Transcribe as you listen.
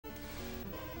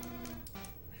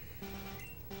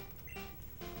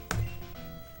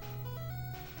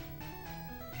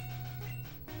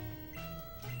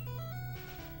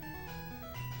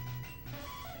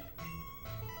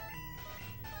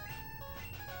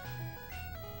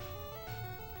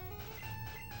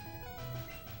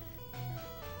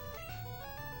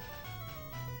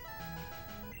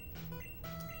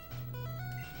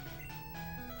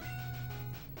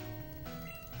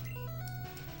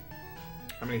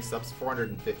How many subs?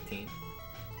 415.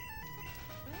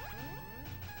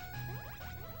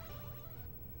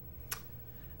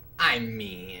 I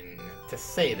mean, to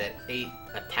say that 8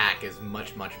 attack is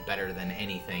much, much better than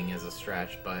anything is a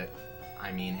stretch, but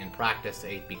I mean, in practice,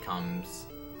 8 becomes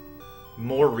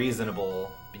more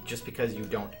reasonable just because you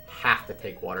don't have to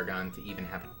take Water Gun to even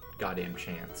have a goddamn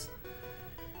chance.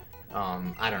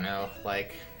 I don't know,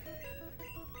 like,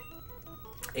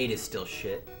 8 is still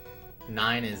shit.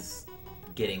 9 is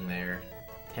getting there.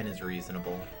 10 is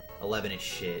reasonable. 11 is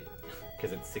shit,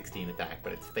 because it's 16 attack,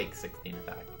 but it's fake 16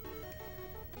 attack.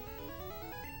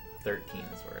 13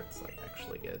 is where it's, like,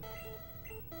 actually good.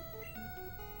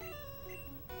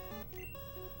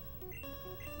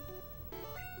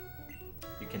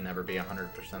 You can never be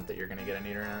 100% that you're gonna get a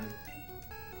meter end.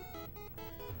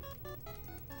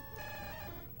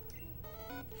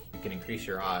 You can increase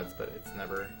your odds, but it's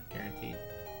never guaranteed.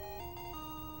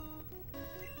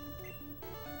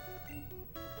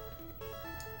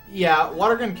 Yeah,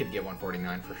 Water Gun could get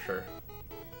 149 for sure.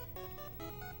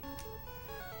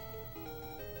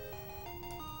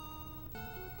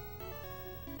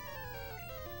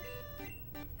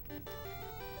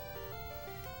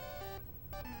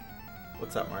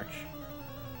 What's up, March?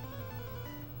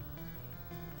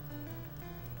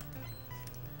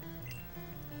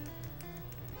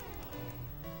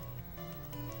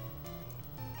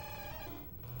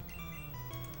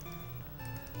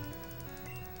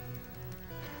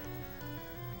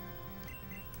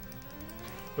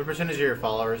 What percentage of your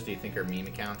followers do you think are meme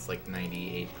accounts? Like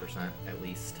 98% at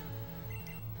least.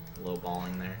 Low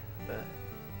balling there, I bet.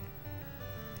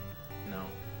 No.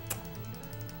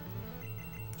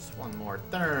 Just one more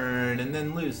turn and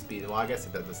then lose speed. Well, I guess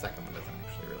it does. The second one doesn't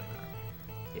actually really matter.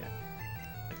 Yeah.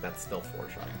 Like that's still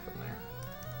 4-shotting from there.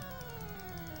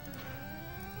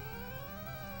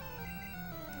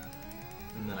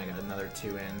 And then I got another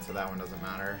 2 in, so that one doesn't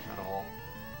matter at all.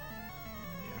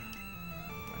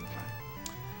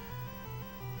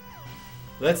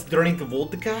 Let's drink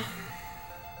vodka.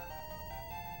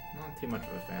 Not too much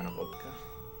of a fan of vodka.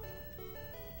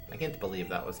 I can't believe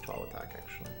that was 12 attack,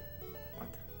 actually. What?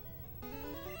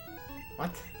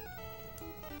 What?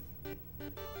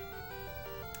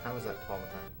 How was that 12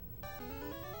 attack?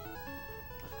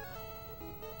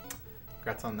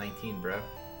 Congrats on 19, bro.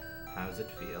 How's it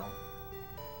feel?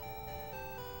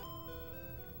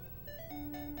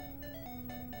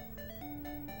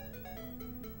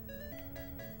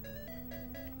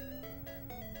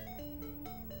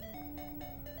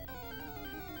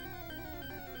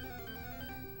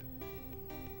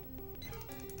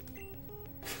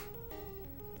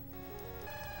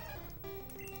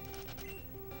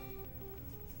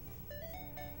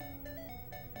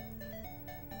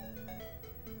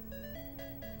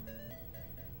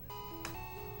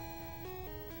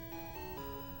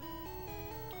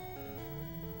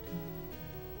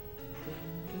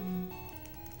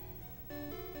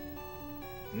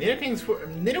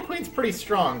 Nidoqueen's pretty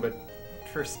strong, but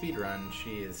for speedrun,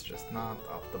 she is just not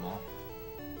optimal.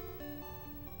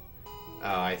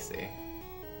 Oh, I see.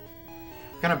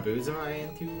 What kind of booze am I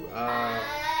into?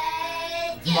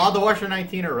 Mod the Washer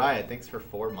 19 or Riot. Thanks for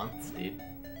 4 months, dude.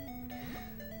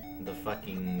 The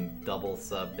fucking double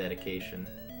sub dedication.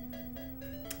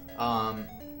 I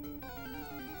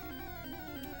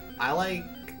like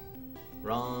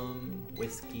rum,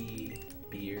 whiskey,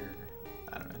 beer.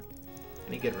 I don't know.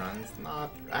 Any good runs?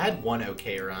 Not. I had one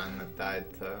okay run that died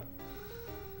to.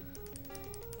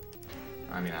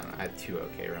 I mean, I don't know. I had 2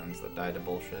 okay runs that died to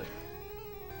bullshit.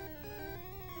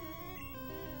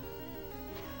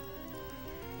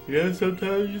 Yeah,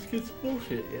 sometimes it just gets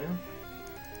bullshit, yeah?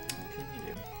 What can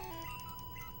you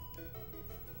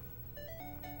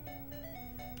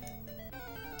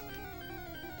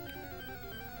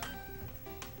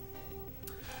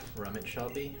do? Rum it shall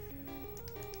be.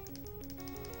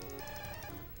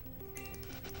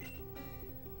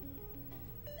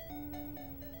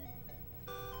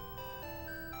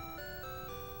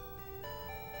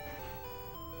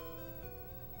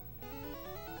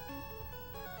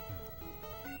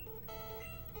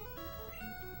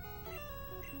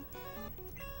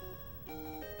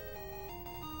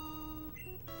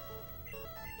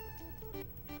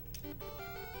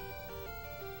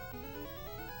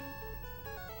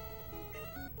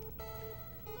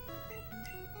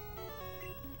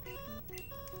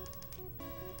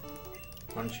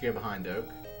 Why don't you go behind Oak?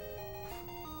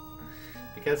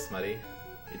 Because, Smutty,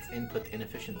 it's input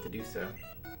inefficient to do so.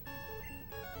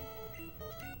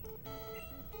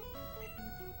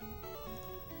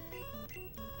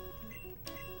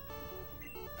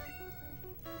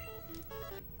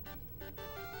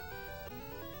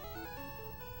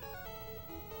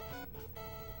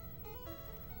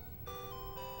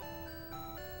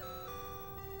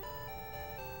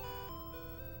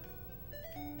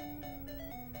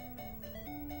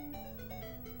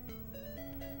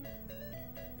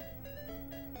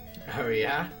 Oh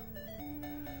yeah?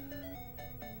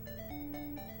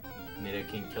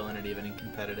 Nidoking killing it even in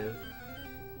competitive.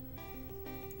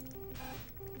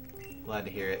 Glad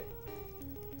to hear it.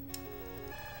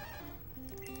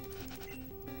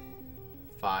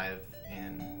 5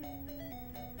 in...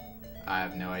 I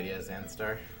have no idea,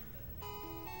 Zanstar.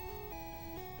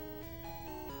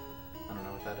 I don't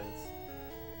know what that is.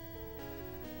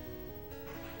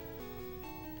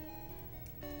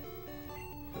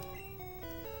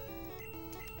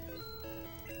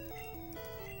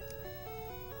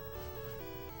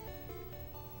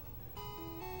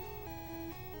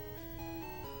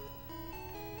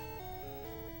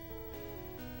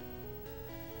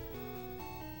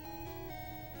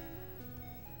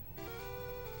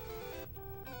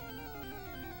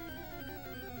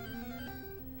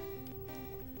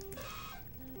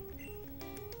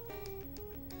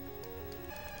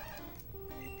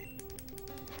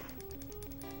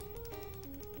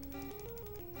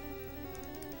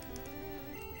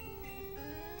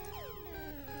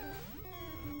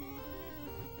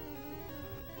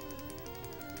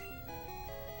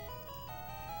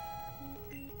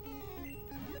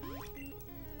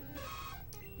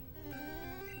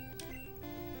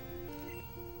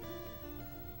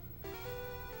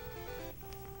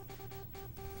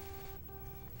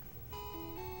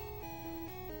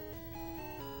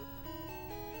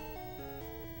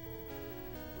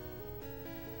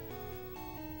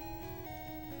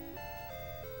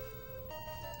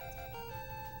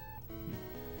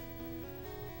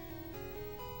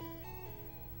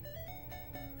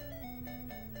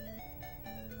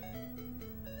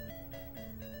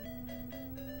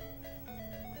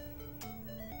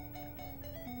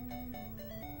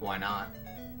 Why not?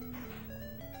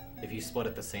 If you split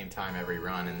at the same time every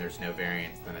run and there's no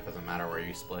variance, then it doesn't matter where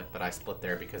you split. But I split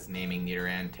there because naming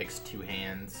Nidoran takes 2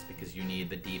 hands, because you need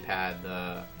the D-pad,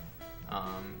 the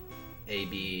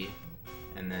A-B,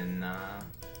 and then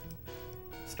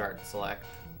start and select.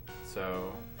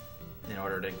 So in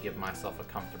order to give myself a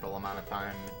comfortable amount of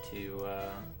time to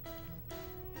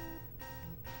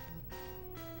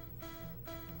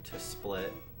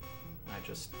split, I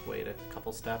just wait a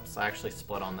couple steps. I actually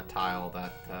split on the tile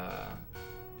that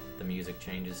the music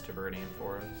changes to Viridian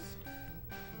Forest.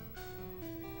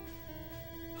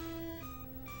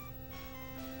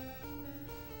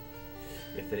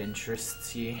 If it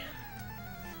interests ye.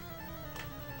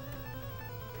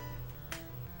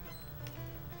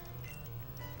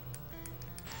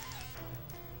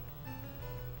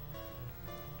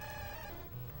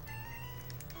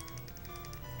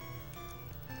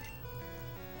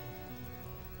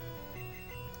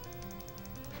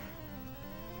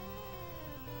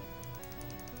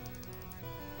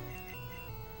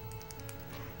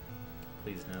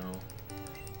 Please no.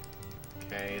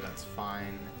 Okay, that's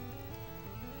fine.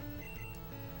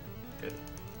 Good.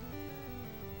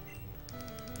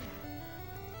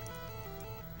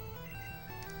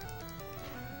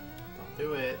 Don't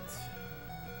do it.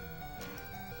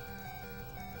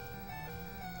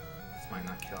 This might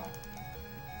not kill.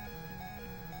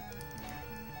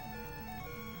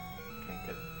 Okay,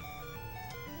 good.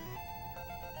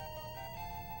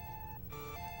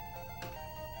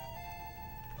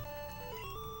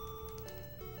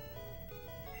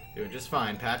 Doing just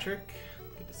fine, Patrick.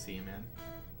 Good to see you, man.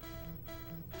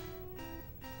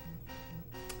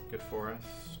 Good Forest.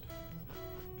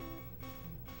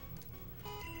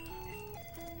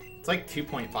 It's like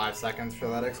 2.5 seconds for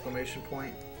that exclamation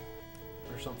point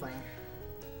or something.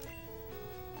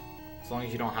 As long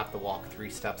as you don't have to walk 3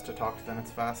 steps to talk to them,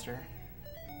 it's faster.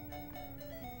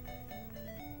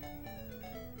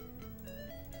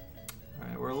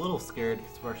 Alright, we're a little scared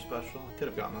because of our special. Could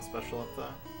have gotten the special up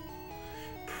though.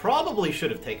 Probably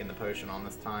should have taken the potion on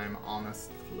this time,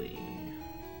 honestly.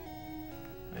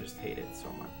 I just hate it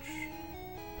so much.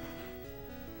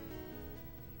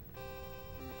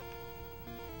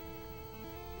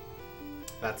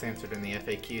 That's answered in the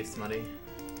FAQ, Smutty.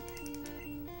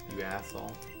 You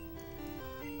asshole.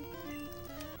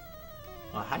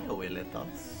 Oh, hi, Will it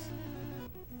does.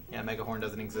 Yeah, Mega Horn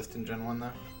doesn't exist in Gen 1 though.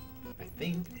 I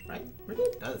think, right? Maybe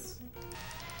it does.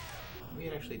 Maybe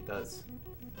it actually does.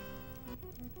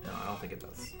 No, I don't think it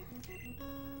does.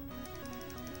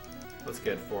 What's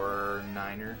good for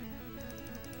Niner?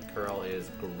 Curl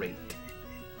is great.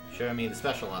 Show me the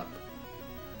special up.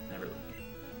 Never look.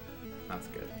 That's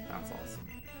good. That's awesome.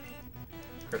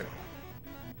 Critical.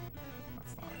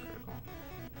 That's not a critical.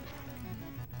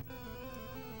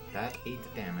 That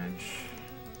 8 damage.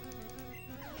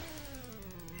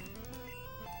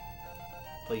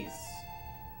 Please.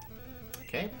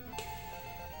 Okay.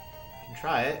 Can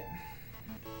try it.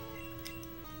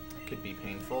 Could be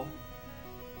painful.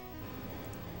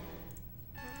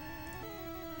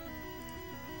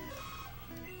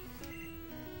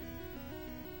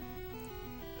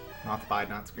 not Bide,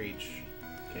 not Screech.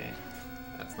 Okay,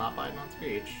 that's not Bide, not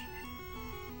Screech.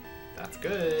 That's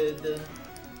good.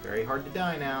 Very hard to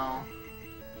die now.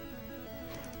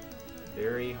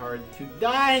 Very hard to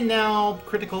die now.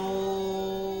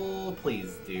 Critical,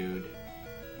 please, dude.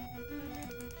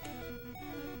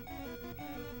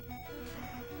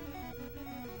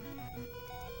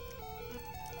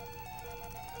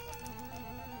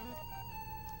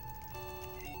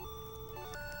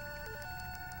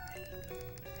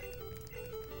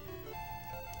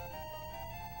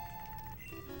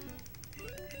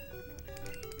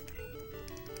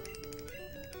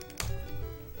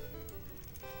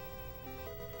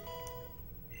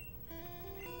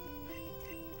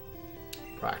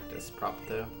 Practice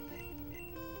Propto.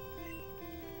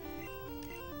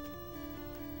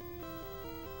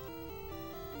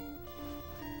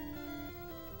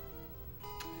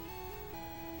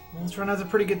 Well, this run has a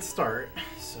pretty good start,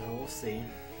 so we'll see.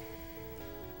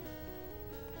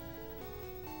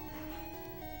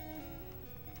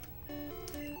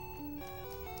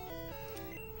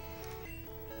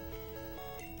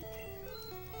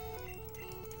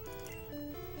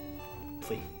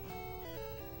 Please.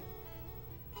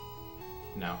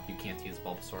 No, you can't use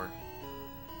Bulbasaur.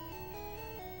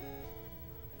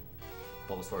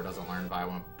 Bulbasaur doesn't learn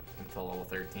Violent until level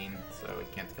 13, so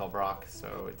it can't kill Brock,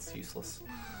 so it's useless.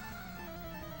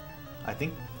 I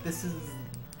think this is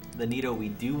the Nido we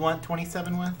do want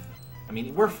 27 with. I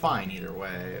mean, we're fine either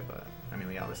way, but I mean,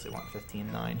 we obviously want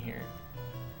 15-9 here.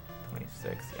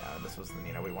 26, yeah, this was the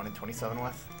Nido we wanted 27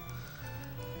 with.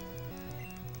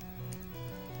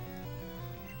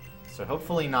 So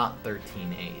hopefully not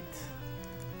 13-8.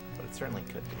 But it certainly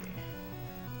could be.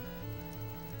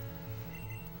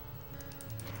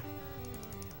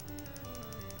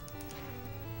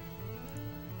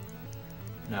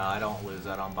 No, I don't lose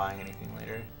out on buying anything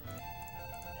later.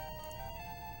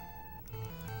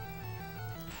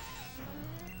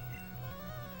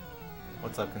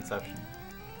 What's up, Conception?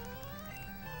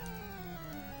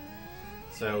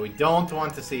 So we don't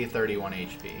want to see 31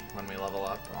 HP when we level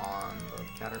up on the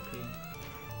Caterpie.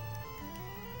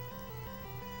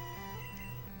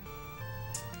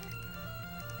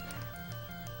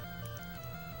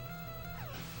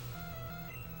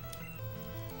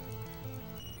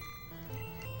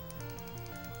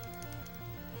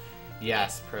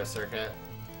 Yes, Pro Circuit.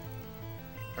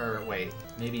 Or wait,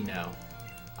 maybe no.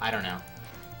 I don't know.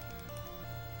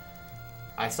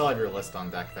 I still have your list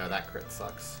on deck though, that crit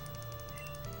sucks.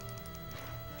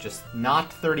 Just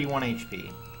not 31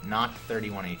 HP. Not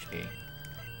 31 HP.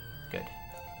 Good.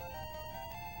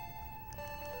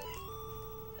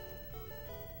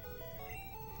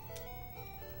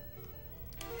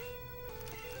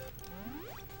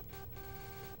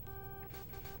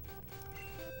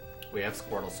 We have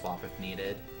Squirtle Swap if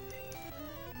needed.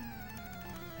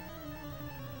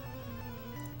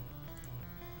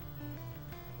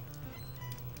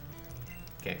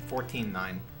 Okay,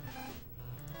 14-9.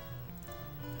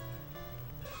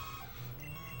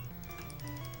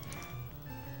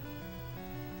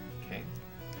 Okay.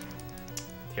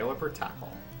 Tail Whip or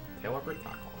Tackle? Tail Whip or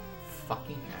Tackle?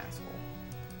 Fucking asshole.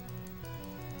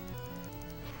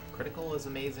 Critical is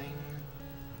amazing.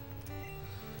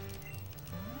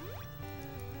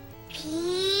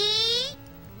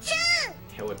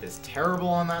 Tail Whip is terrible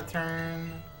on that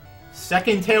turn.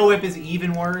 Second Tail Whip is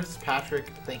even worse. Patrick,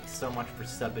 thanks so much for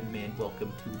subbing, man.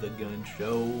 Welcome to the Gun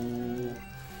Show.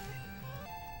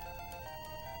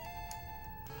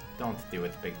 Don't do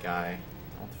it, big guy.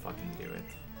 Don't fucking do it.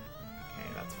 Okay,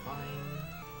 that's fine.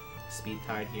 Speed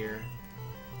Tide here.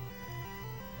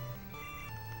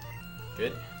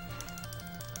 Good.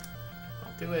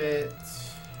 Don't do it.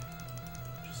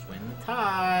 Just win the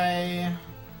tie.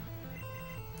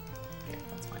 Okay,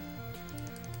 that's fine.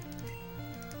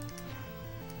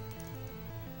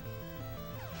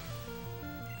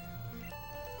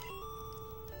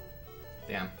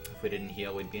 Damn, if we didn't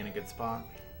heal, we'd be in a good spot,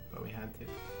 but we had to.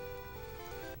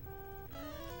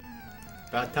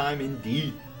 About time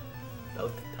indeed.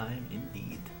 About time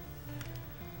indeed.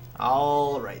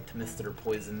 Alright, Mr.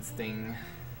 Poison Sting.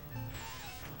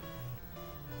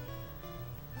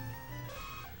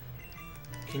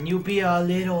 Can you be a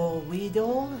little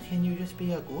Weedle? Can you just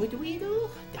be a good Weedle?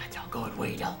 That's a good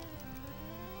Weedle.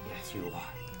 Yes, you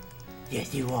are.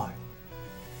 Yes, you are.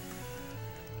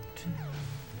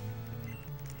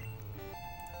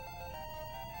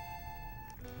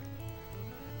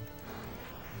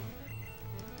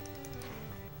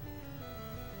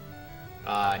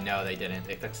 No, they didn't.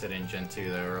 They fixed it in Gen 2,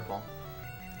 though, Ripple.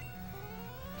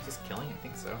 Is this killing? I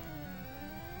think so.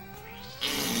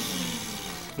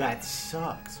 That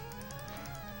sucks.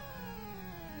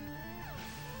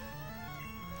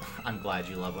 I'm glad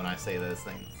you love when I say those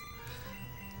things.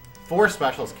 4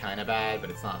 special's kind of bad, but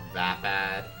it's not that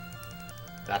bad.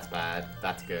 That's bad.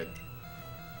 That's good.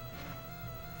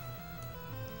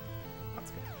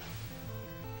 That's good.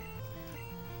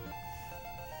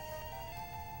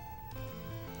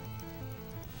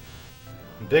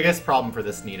 Biggest problem for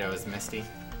this Nito is Misty. If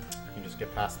you can just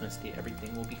get past Misty,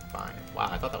 everything will be fine. Wow,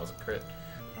 I thought that was a crit.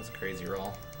 That was a crazy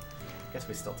roll. Guess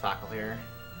we still tackle here.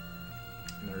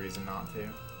 No reason not to.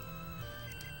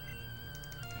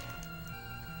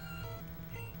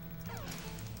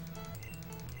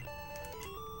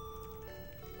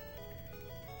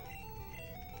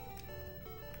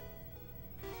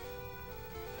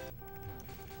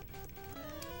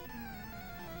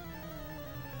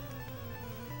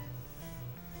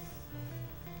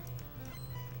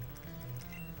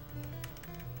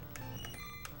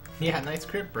 Yeah, nice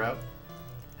crit, bro.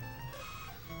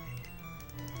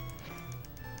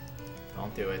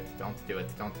 Don't do it. Don't do it.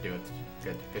 Don't do it.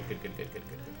 Good. Good, good, good, good, good,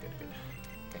 good, good, good, good.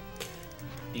 Okay.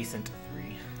 Decent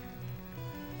 3.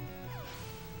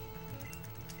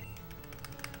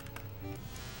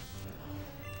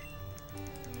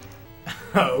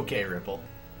 Okay, Ripple.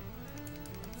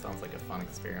 Sounds like a fun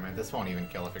experiment. This won't even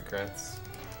kill if it crits.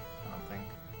 I don't think.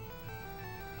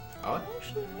 Oh, it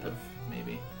actually would have.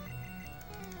 Maybe.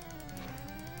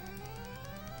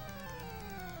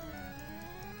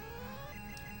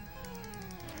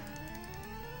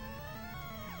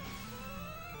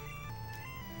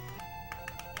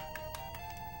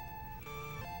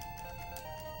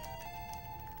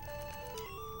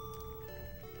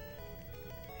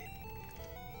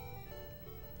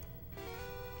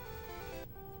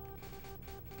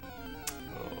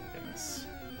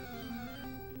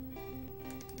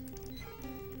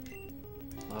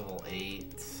 Level 8.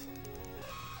 It's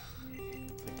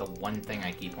like the one thing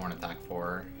I keep Horn Attack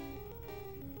for.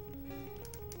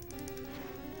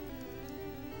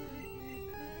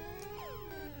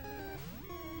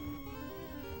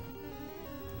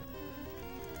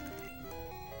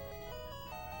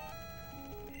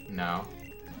 No.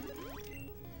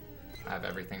 I have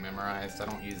everything memorized. I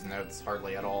don't use notes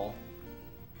hardly at all.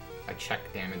 I check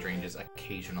damage ranges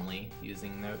occasionally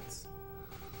using notes.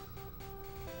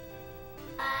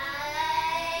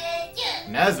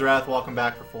 Nezrath, welcome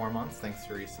back for 4 months. Thanks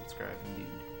for resubscribing, dude.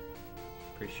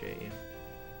 Appreciate you.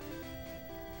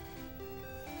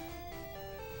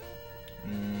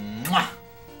 Mwah!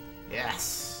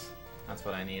 Yes! That's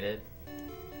what I needed.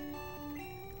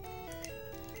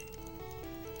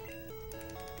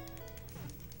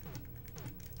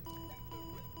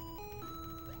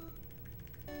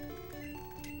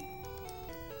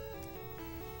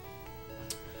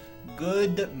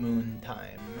 Good moon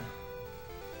time.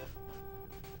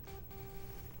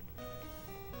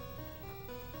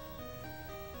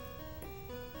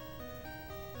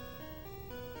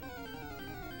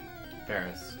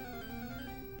 Paris.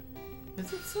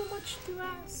 Is it so much to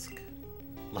ask?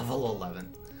 Level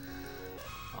 11.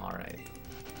 Alright.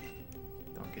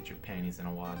 Don't get your panties in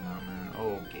a wad, Mountain.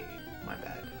 Okay. My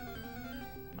bad.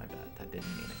 My bad. That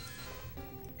didn't mean it.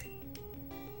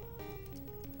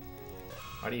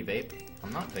 Why do you vape?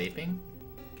 I'm not vaping.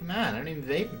 Come on, I don't even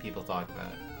vape when people talk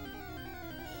about it.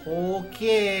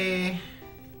 Okay.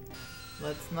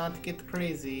 Let's not get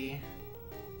crazy.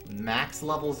 Max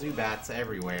level Zubats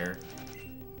everywhere.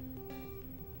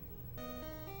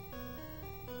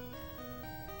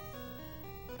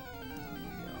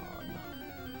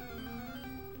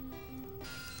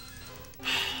 God.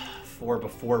 4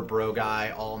 before bro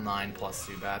guy, all 9 plus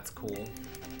Zubats, cool.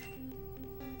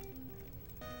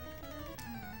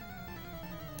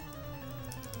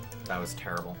 That was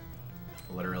terrible.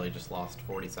 Literally just lost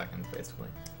 40 seconds, basically.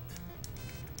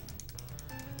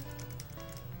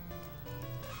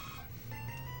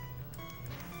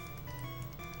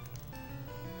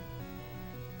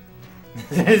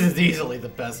 This is easily the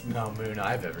best Moon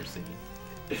I've ever seen.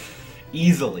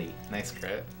 Easily. Nice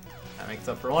crit. That makes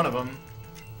up for one of them.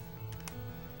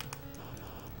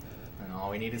 And all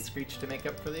we need is Screech to make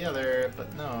up for the other,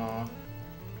 but no.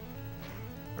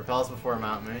 Repels before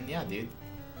Mount Moon? Yeah, dude.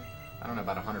 I don't know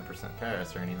about 100%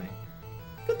 Paris or anything.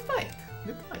 Good fight.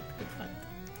 Good fight. Good fight.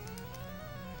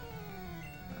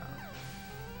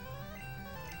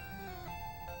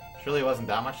 Surely it wasn't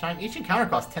that much time. Each encounter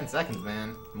costs 10 seconds,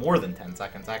 man. More than 10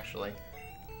 seconds, actually.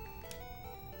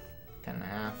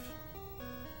 10.5.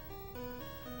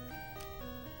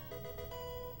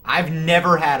 I've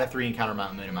never had a 3 encounter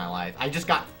Mountain Moon in my life. I just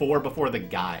got 4 before the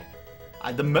guy.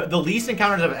 The least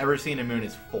encounters I've ever seen in Moon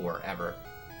is 4, ever.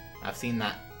 I've seen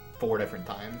that 4 different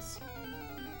times.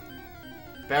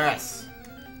 Barris.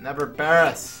 Never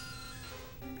Barris.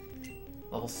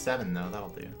 Level 7 though, that'll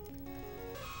do.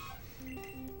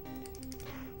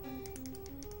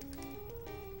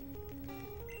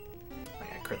 Oh,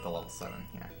 yeah, crit the level 7.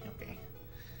 Yeah, okay.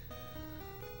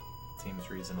 Seems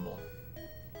reasonable.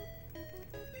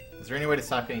 Is there any way to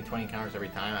stop getting 20 counters every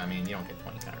time? I mean, you don't get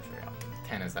 20 counters very often.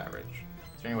 10 is average.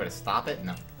 Is there any way to stop it?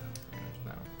 No.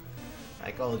 No.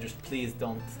 Like, oh, just please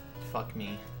don't fuck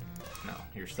me. No,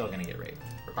 you're still gonna get raped,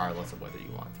 regardless of whether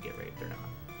you want to get raped or not.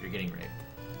 You're getting raped.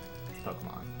 It's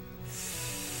Pokemon.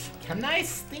 Can I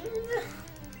Sting?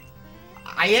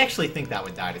 I actually think that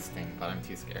would die to Sting, but I'm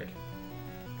too scared.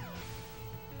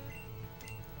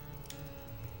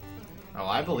 Oh,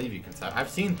 I believe you can set. I've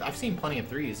seen plenty of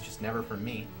 3s, just never from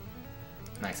me.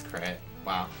 Nice crit.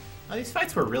 Wow. Oh, these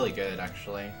fights were really good,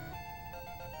 actually.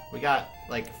 We got,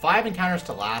 like, 5 encounters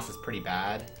to last is pretty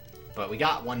bad, but we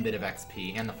got 1 bit of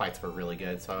XP, and the fights were really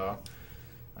good, so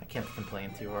I can't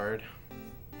complain too hard.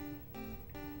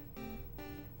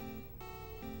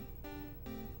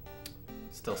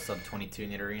 Still sub 22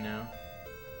 Nidorino.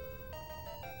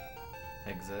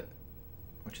 Exit,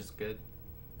 which is good.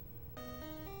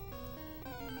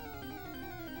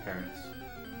 Paris.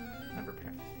 Never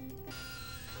Paris.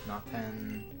 Not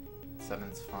 10.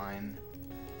 7's fine.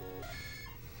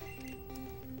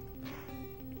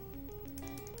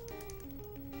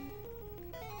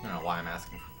 I don't know why I'm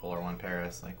asking for fuller 1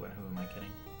 Paris. Like, what? Who am I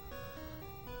kidding?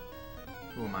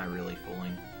 Who am I really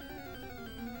fooling?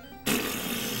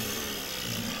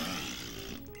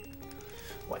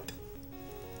 What?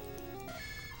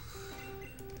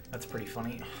 That's pretty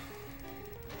funny.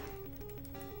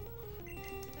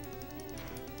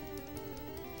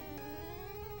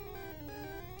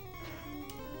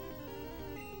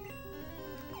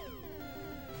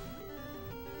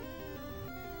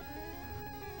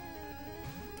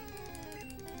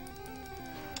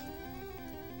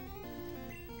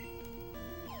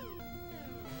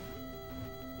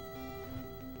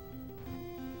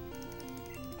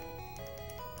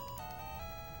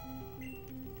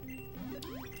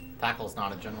 Tackle's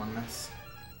not a Gen 1 miss.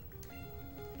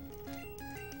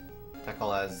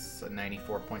 Tackle has a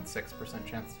 94.6%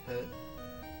 chance to hit.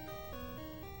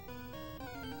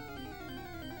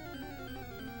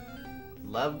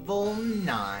 Level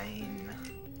 9.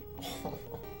 Oh,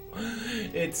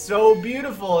 it's so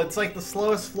beautiful. It's like the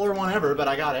slowest floor 1 ever, but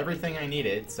I got everything I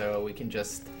needed, so we can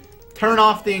just turn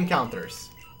off the encounters.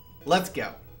 Let's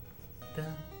go.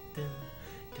 Dun, dun.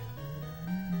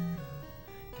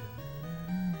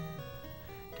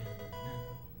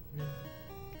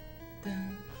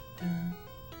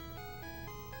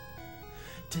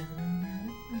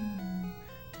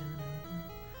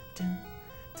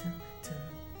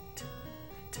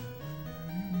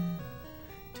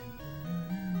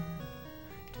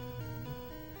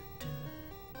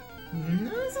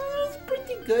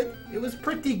 It was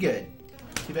pretty good.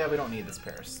 Too bad we don't need this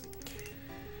Paris.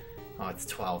 Oh, it's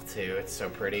 12 too. It's so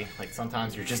pretty. Like,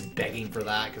 sometimes you're just begging for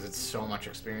that because it's so much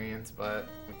experience, but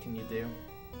what can you do?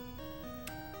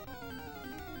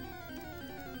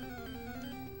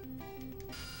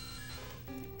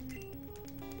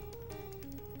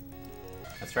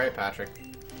 That's right, Patrick.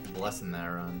 Blessing that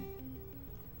run.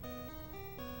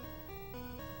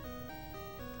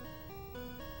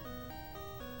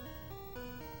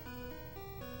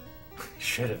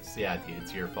 Should have. Yeah, dude,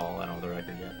 it's your fault. I don't have the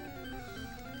record yet.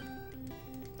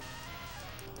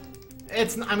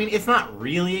 I mean, it's not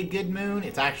really a good moon.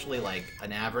 It's actually like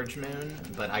an average moon,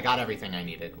 but I got everything I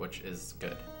needed, which is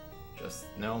good. Just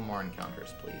no more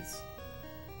encounters, please.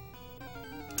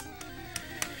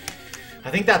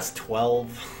 I think that's 12.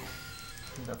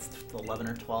 I think that's 11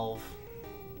 or 12.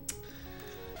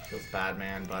 Feels bad,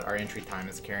 man, but our entry time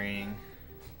is carrying.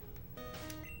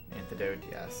 Antidote,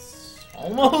 yes.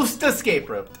 Almost escape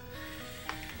roped.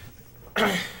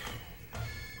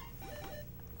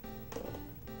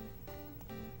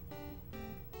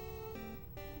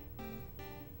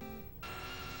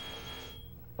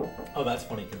 Oh, that's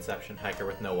funny conception. Hiker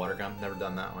with no water gun. Never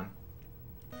done that one.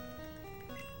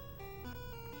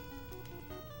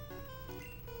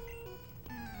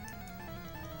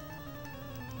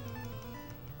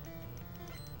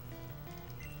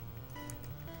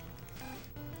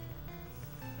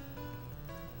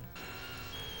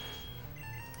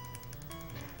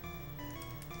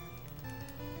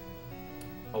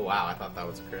 Oh wow, I thought that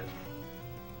was a crit.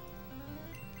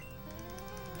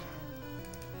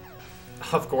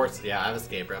 Of course, yeah, I have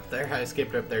escape up there. I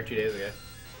escaped up there 2 days ago.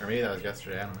 Or maybe that was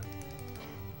yesterday, I don't know.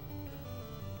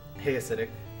 Hey, Acidic.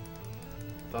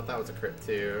 Thought that was a crit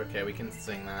too. Okay, we can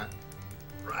sing that.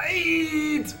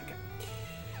 Right! Okay.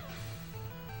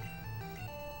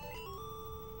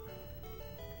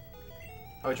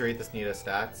 How would you rate this Nito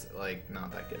stats? Like,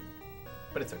 not that good.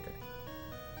 But it's okay.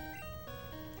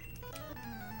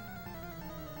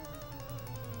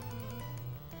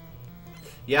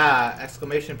 Yeah,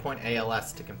 exclamation point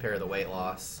ALS to compare the weight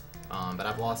loss. But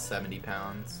I've lost 70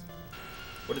 pounds.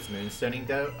 What does Moonstoning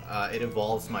do? It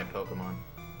evolves my Pokemon.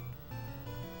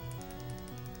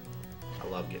 I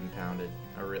love getting pounded.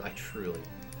 I truly.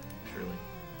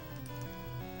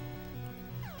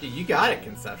 Dude, you got it,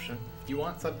 Conception. If you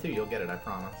want sub 2, you'll get it, I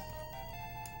promise.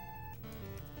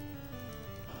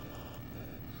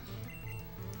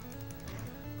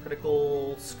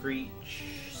 Critical, Screech,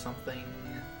 something.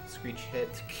 Screech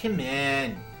hits. Come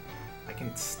in! I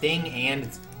can Sting and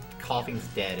Coughing's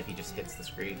dead if he just hits the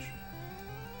Screech.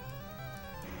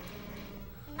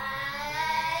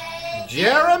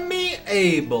 Jeremy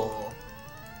Abel.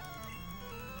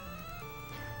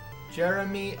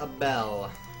 Jeremy Abel.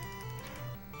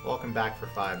 Welcome back for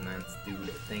 5 minutes, dude.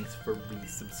 Thanks for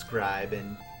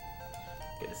resubscribing.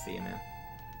 Good to see you, man.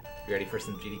 You ready for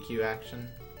some GDQ action?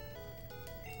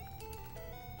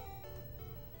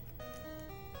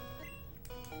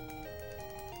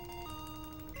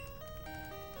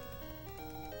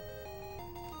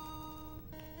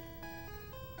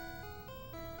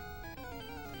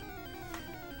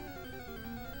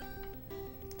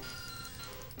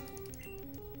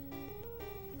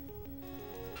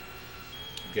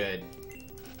 Good.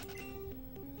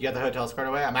 You got the hotel squared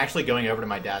away? I'm actually going over to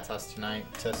my dad's house tonight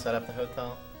to set up the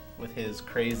hotel with his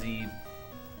crazy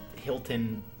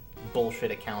Hilton bullshit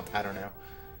account. I don't know.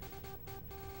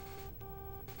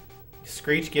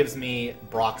 Screech gives me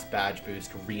Brock's badge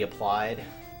boost reapplied.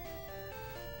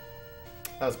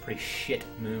 That was a pretty shit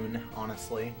moon,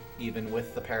 honestly, even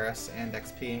with the Paris and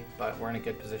XP, but we're in a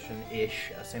good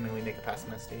position-ish, assuming we make a past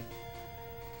Misty.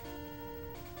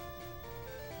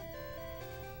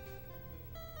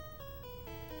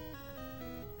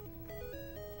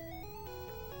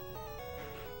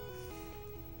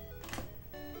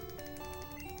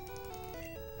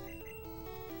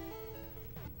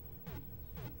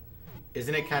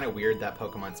 Isn't it kind of weird that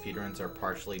Pokemon speedruns are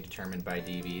partially determined by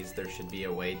DVs? There should be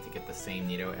a way to get the same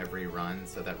Nito every run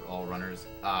so that all runners...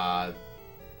 I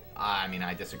mean,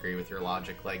 I disagree with your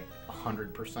logic, like,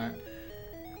 100%.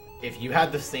 If you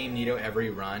had the same Nito every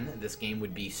run, this game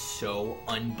would be so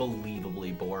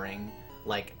unbelievably boring.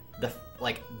 Like,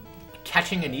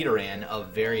 catching a Nidoran of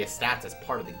various stats is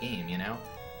part of the game, you know?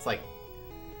 It's like...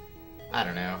 I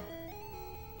don't know.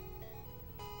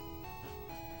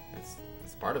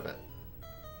 It's part of it.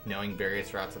 Knowing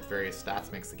various routes with various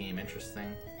stats makes the game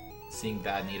interesting. Seeing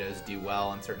bad Nitos do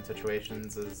well in certain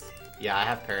situations is... Yeah, I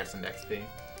have Paris and XP.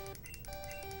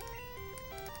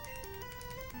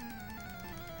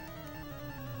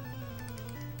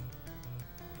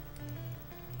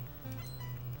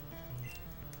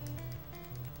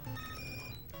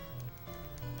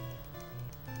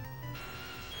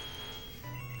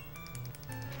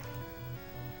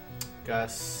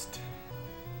 Gust.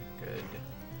 Good.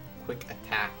 Quick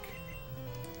attack.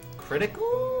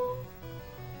 Critical?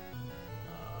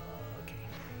 Okay.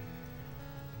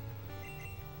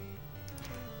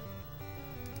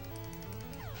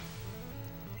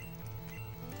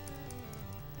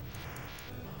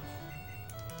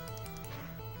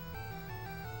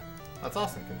 That's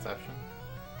awesome, Conception.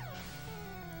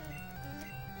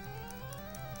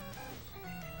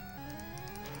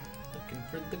 Looking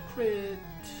for the crit.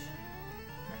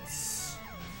 Nice.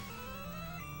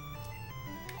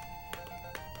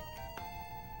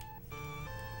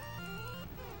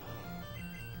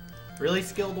 Really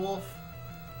skilled, Wolf?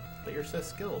 But you're so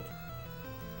skilled.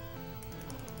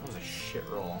 That was a shit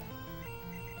roll.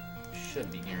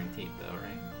 Should be guaranteed, though,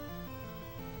 right?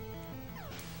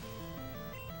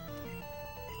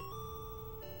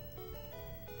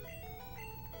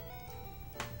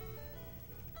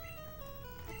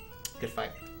 Good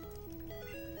fight.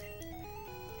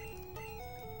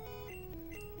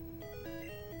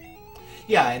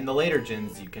 Yeah, in the later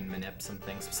gens you can manip some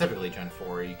things, specifically Gen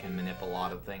 4, you can manip a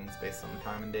lot of things based on the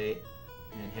time and date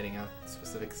and hitting a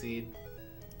specific seed.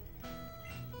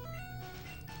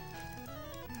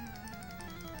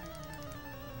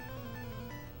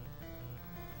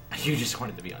 You just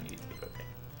wanted to be on YouTube,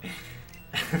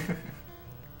 okay.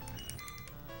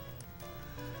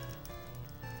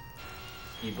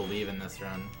 You believe in this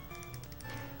run.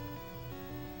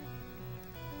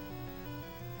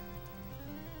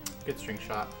 Good string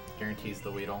shot. Guarantees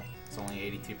the Weedle. It's only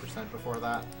 82% before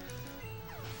that.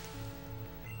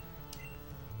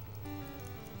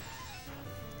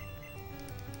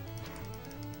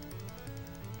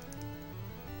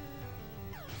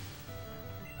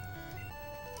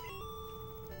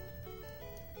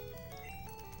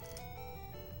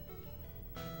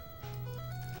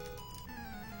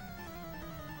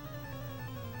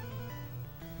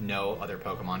 no other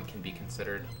Pokemon can be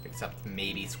considered, except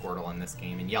maybe Squirtle in this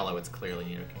game. In Yellow, it's clearly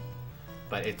Nidoking.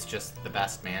 But it's just the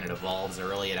best, man. It evolves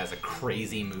early, it has a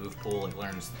crazy move pool, it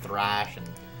learns Thrash, and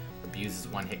abuses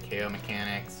one-hit KO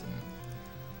mechanics, and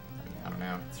I mean, I don't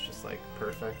know, it's just, like,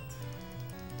 perfect.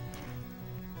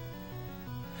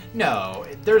 No,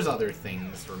 there's other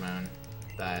things, Ramon,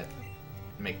 that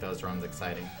make those runs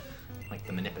exciting. Like,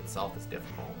 the Manip itself is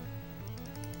difficult.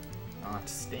 Not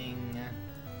Sting.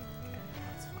 Okay,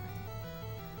 that's fine.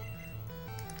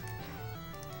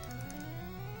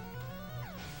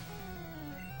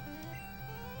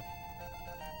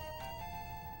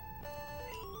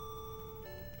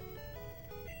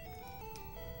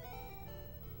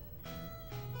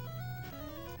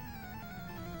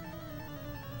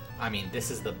 I mean, this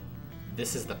is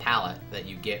the palette that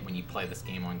you get when you play this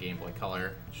game on Game Boy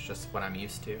Color. It's just what I'm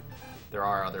used to. There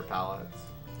are other palettes.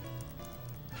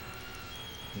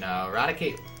 No,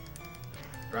 Raticate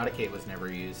was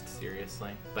never used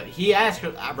seriously. But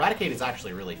Raticate is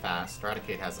actually really fast.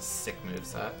 Raticate has a sick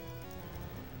moveset.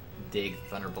 Dig,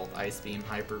 Thunderbolt, Ice Beam,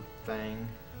 Hyper Fang.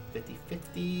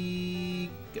 50-50.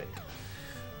 Good.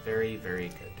 Very, very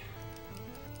good.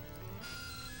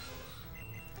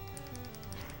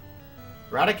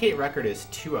 Raticate record is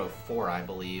 204, I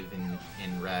believe,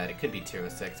 in red. It could be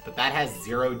 206, but that has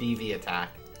 0 DV attack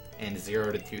and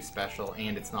 0 to 2 special,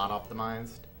 and it's not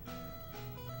optimized.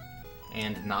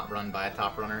 And not run by a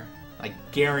top runner. I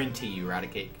guarantee you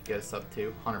Raticate could get a sub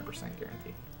 2. 100%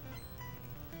 guarantee.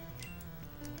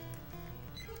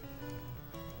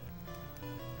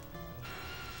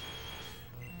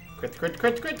 Crit, crit,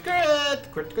 crit, crit,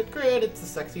 crit! Crit, crit, crit! It's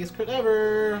the sexiest crit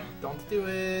ever! Don't do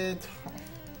it!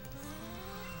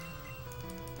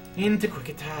 Into quick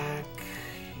attack,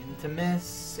 into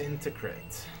miss, into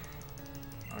crit.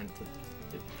 Or into...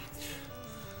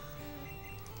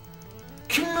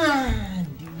 Come on,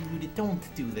 dude,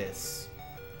 don't do this.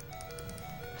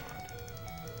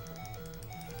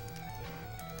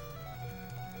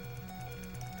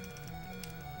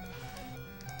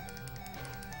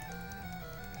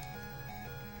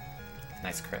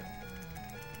 Nice crit.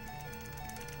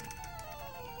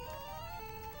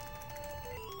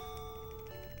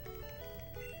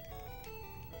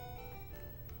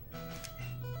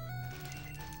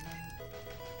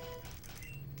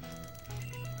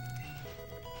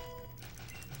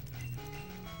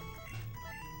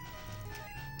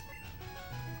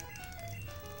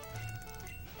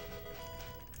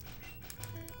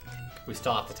 We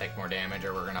still have to take more damage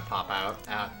or we're gonna pop out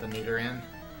at the meter in.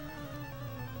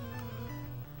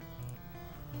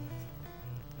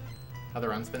 How the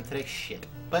run's been today? Shit.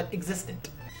 But existent.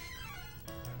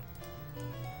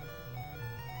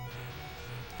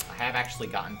 I have actually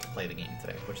gotten to play the game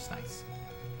today, which is nice.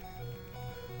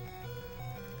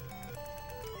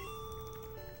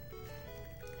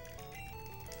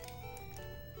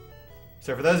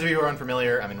 So for those of you who are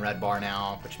unfamiliar, I'm in red bar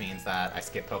now, which means that I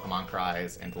skip Pokemon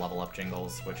Cries and level up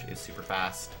Jingles, which is super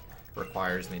fast.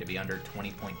 Requires me to be under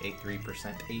 20.83%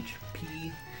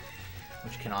 HP,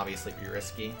 which can obviously be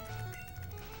risky.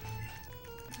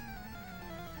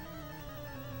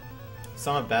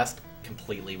 Some of Best,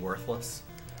 completely worthless.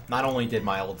 Not only did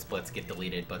my old splits get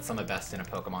deleted, but some of Best in a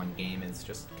Pokemon game is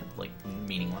just, like,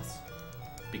 meaningless.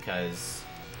 Because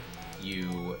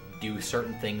you do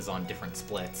certain things on different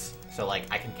splits. So, like,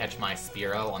 I can catch my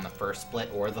Spearow on the first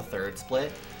split or the third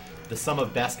split. The sum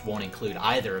of best won't include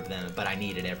either of them, but I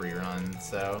need it every run,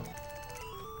 so...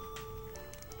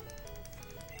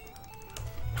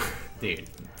 Dude,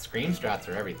 screen strats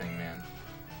are everything, man.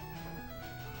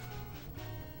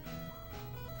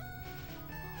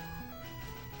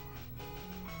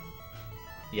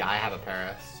 Yeah, I have a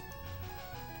Paris.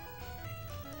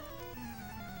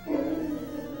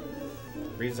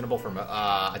 Reasonable for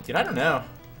dude, I don't know.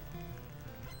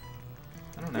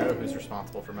 I don't know who's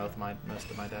responsible for most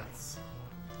of my deaths.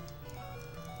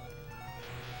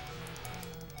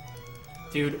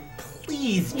 Dude,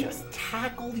 please just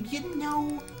tackle, you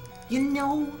know?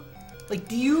 Like,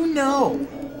 do you know?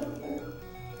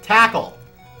 Tackle!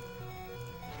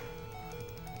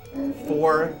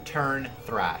 4-turn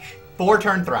Thrash.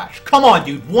 4-turn Thrash. Come on,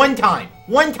 dude, one time!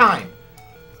 One time!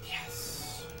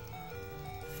 Yes.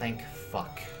 Thank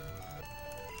fuck.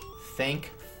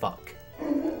 Thank fuck.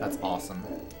 That's awesome.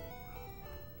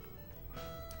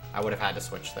 I would have had to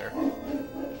switch there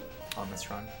on this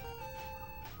run.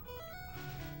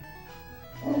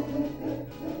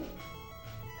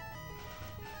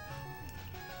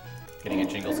 Getting a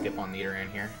jingle skip on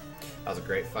Nidoran here. That was a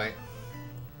great fight.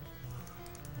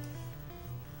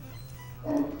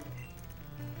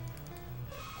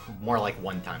 More like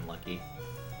one-time lucky.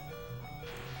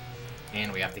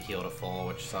 And we have to heal to full,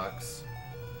 which sucks.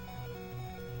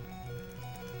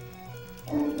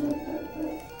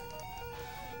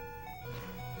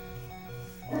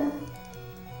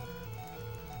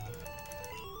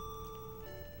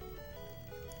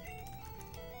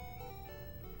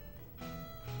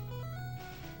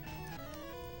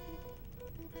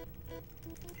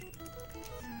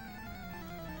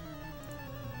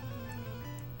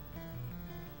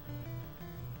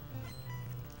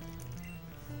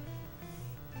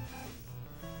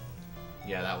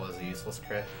 Yeah, that was a useless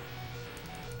crit.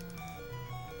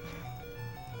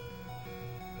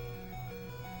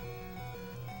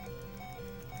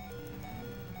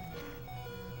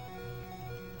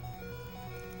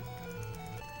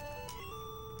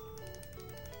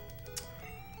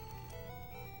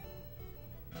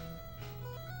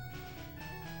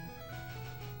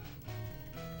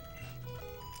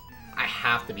 I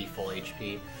have to be full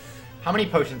HP. How many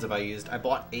potions have I used? I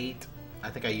bought 8. I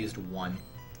think I used 1.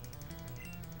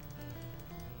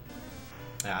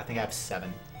 Yeah, I think I have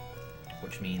 7,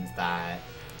 which means that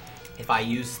if I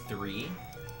use 3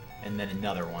 and then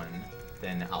another one,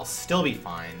 then I'll still be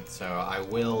fine. So I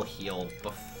will heal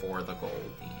before the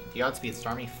gold. Do you outspeed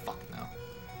Starmie? Fuck no.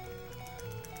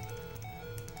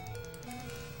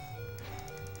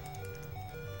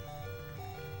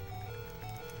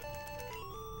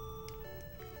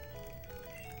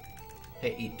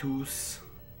 Hey, Itus.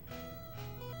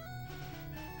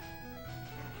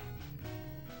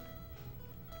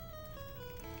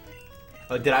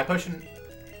 Oh, did I potion?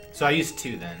 So I used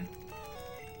 2 then.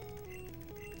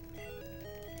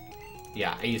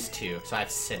 Yeah, I used 2, so I have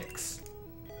 6.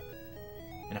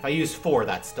 And if I use 4,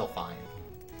 that's still fine.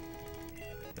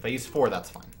 If I use 4, that's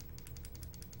fine.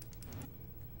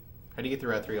 How do you get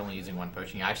through Route 3 only using 1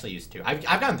 potion? Yeah, I actually used 2. I've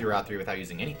gotten through Route 3 without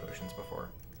using any potions before.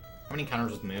 How many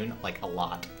encounters with Moon? Like, a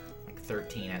lot. Like,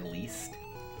 13 at least.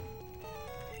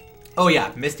 Oh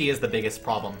yeah, Misty is the biggest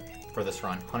problem for this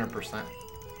run. 100%.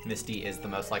 Misty is the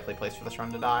most likely place for this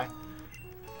run to die.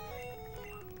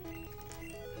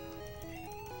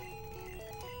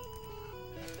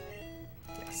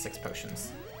 Yeah, 6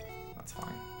 potions. That's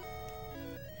fine.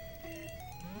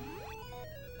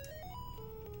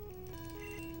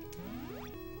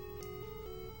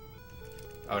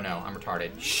 Oh no, I'm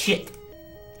retarded. Shit!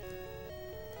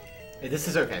 This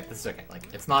is okay, this is okay.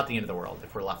 Like, it's not the end of the world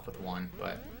if we're left with 1,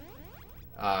 but...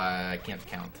 I can't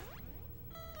count.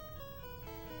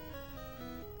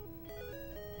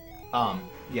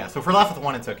 Yeah, so if we're left with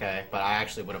 1, it's okay, but I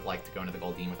actually would have liked to go into the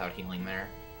Goldeen without healing there.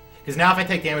 Because now if I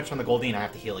take damage from the Goldeen, I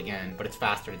have to heal again, but it's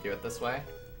faster to do it this way.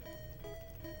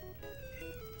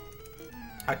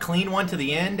 A clean one to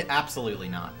the end? Absolutely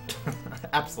not.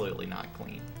 Absolutely not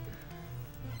clean.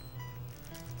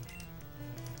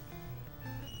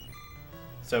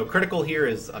 So critical here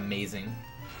is amazing.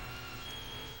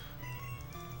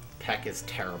 Peck is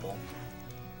terrible.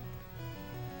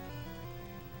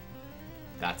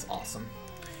 That's awesome.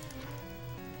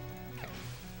 Okay.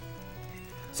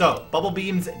 So, Bubble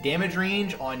Beam's damage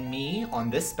range on me on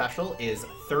this special is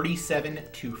 37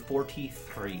 to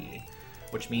 43,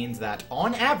 which means that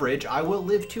on average I will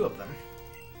live 2 of them.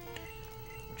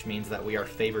 Which means that we are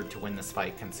favored to win this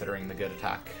fight considering the good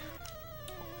attack.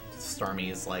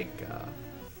 Starmie is like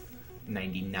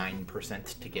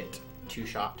 99% to get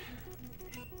 2-shot,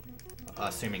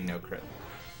 assuming no crit.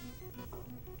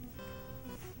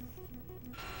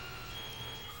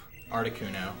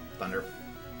 Articuno, Thunder.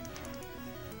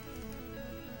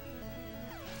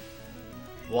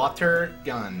 Water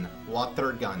gun,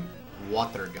 water gun,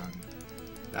 water gun.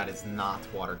 That is not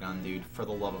water gun, dude, for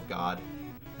the love of God.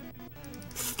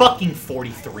 Fucking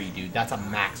 43, dude, that's a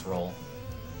max roll.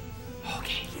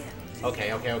 Okay.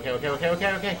 Okay, okay, okay, okay, okay,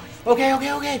 okay, okay. Okay,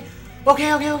 okay, okay.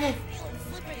 Okay, okay, okay.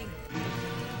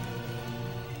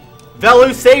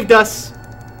 Velu saved us!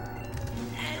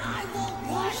 And I won't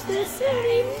watch this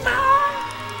anymore!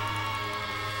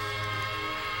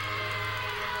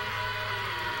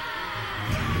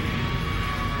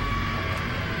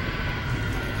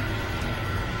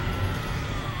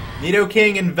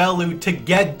 Nidoking and Velu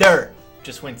together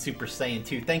just went Super Saiyan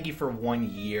 2. Thank you for 1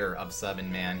 year of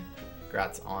subbing, man.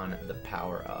 Congrats on the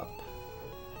power up.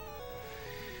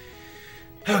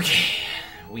 Okay,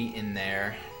 we in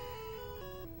there.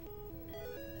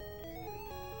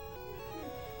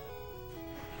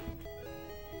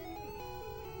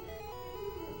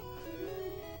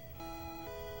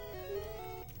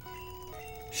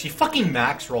 She fucking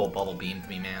max roll bubble beamed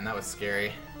me, man. That was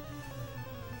scary.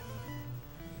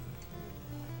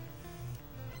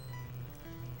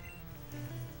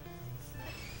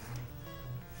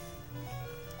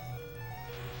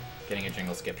 Getting a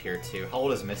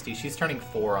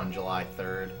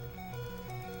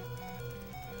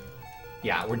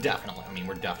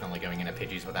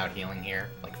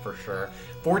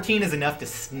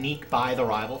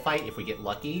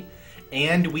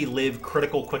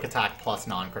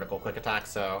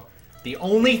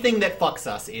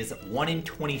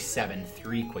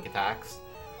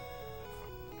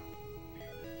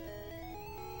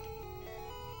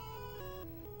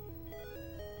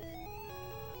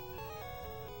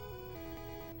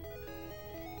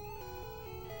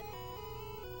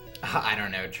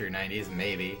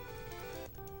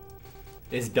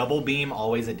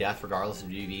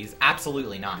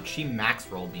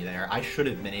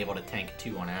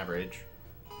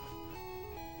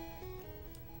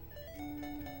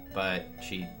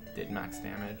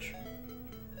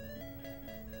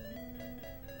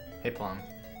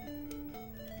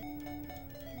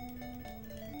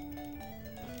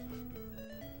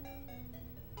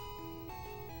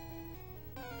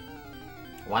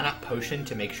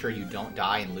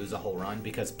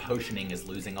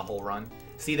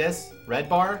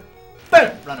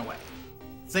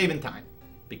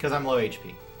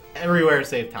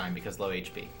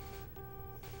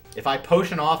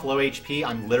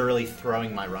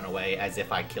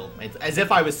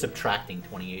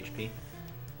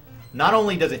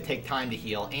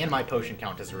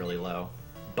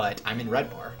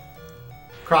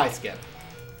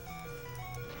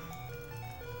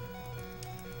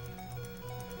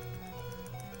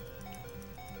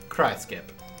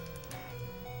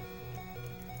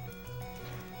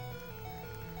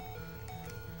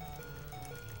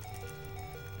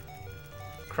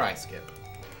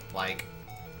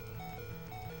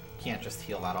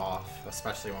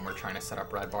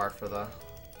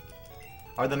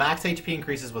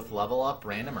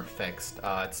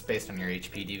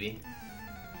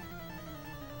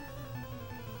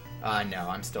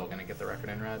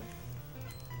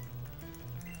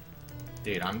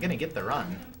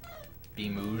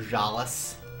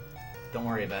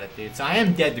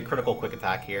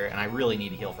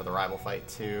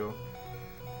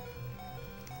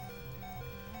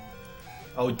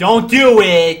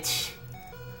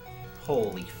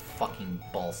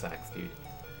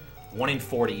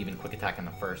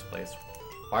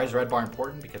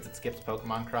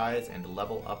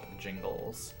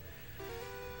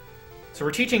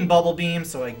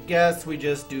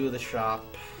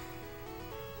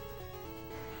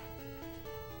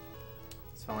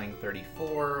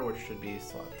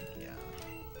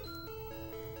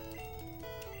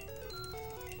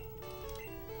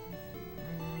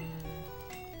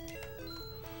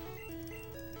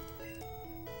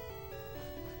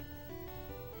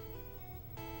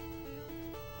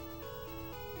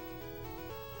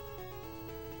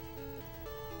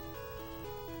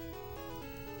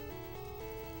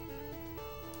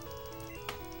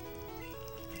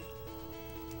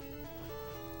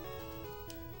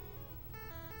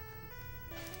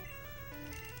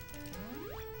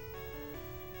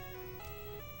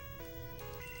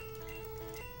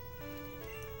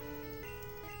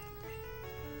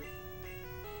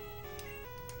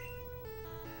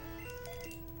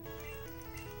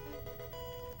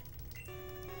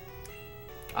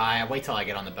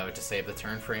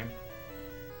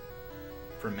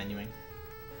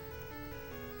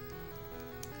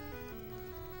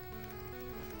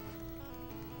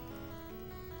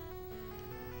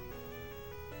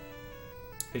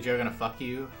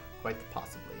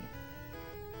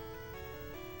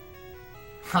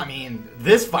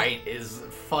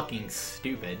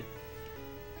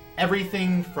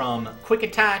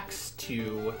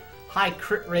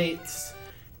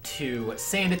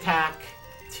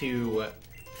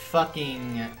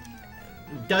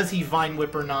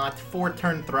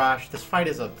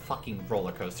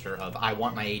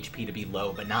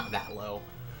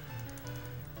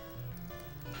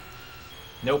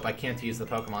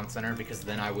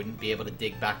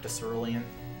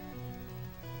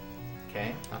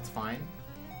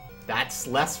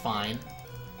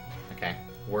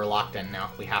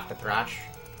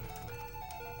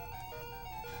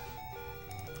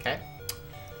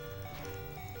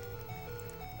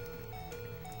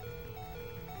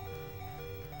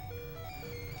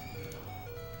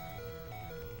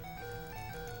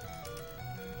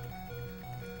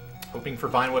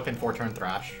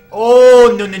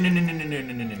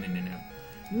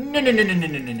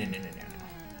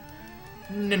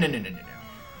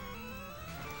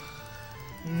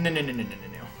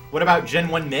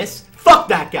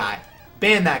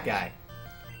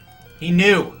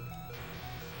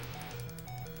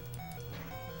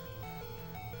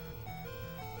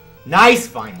Nice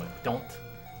Vine Whip. Don't.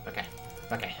 Okay.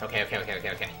 Okay, okay, okay, okay,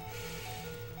 okay, okay.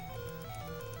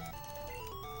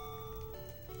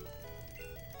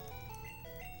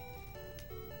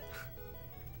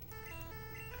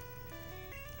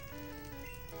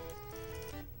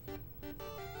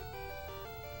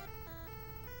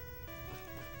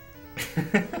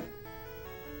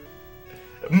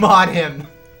 Mod him!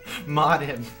 Mod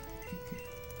him.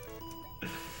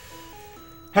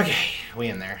 Okay, we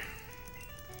in there.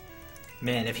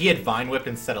 Man, if he had Vine Whipped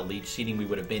instead of Leech Seeding, we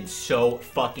would have been so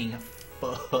fucking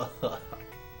fucked.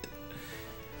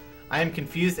 I am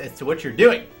confused as to what you're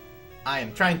doing. I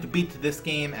am trying to beat this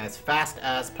game as fast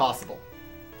as possible.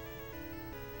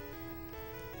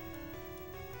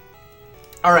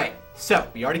 Alright, so,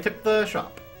 we already took the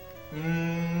shop.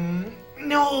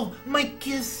 No, my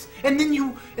kiss! And then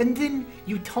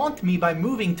you taunt me by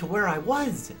moving to where I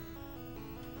was.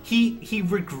 He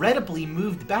regrettably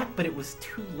moved back, but it was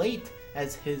too late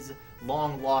as his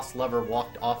long-lost lover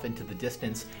walked off into the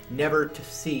distance, never to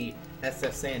see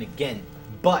SSN again.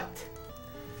 But...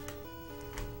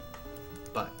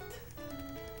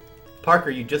 Parker,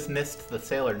 you just missed the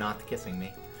sailor not kissing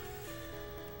me.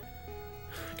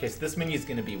 Okay, so this menu's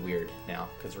gonna be weird now,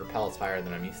 because Repel is higher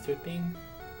than I'm used to it being.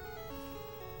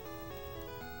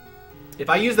 If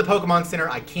I use the Pokemon Center,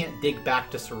 I can't dig back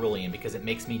to Cerulean because it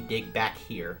makes me dig back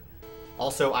here.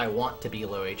 Also, I want to be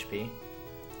low HP.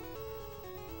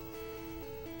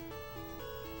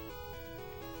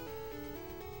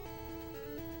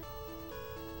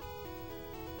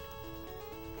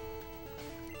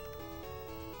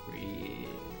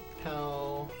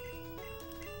 Repel.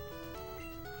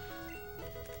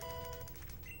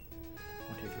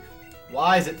 1, 2, 3.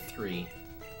 Why is it 3?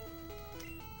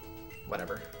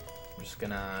 Whatever. I'm just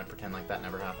gonna pretend like that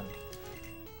never happened.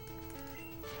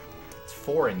 It's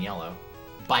 4 in yellow.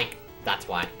 Bike. That's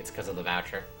why. It's because of the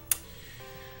voucher.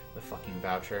 The fucking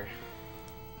voucher.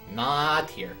 Not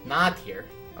here. Not here.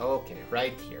 Okay,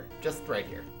 right here. Just right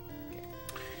here.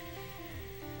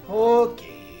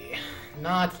 Okay. Okay.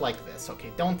 Not like this.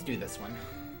 Okay, don't do this one.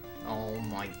 Oh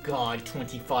my god,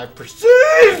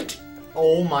 25%!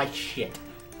 Oh my shit.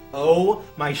 Oh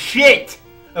my shit!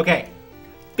 Okay.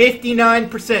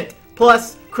 59%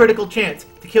 plus critical chance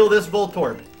to kill this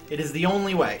Voltorb. It is the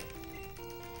only way.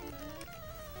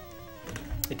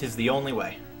 It is the only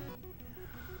way.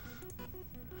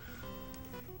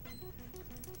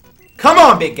 Come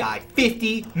on, big guy.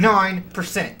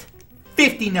 59%.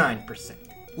 59%.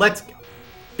 Let's go.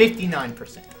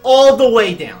 59%. All the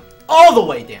way down. All the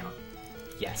way down.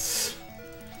 Yes.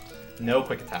 No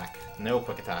quick attack. No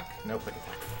quick attack. No quick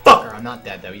attack. Fucker! I'm not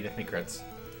dead, though. Even if me crits.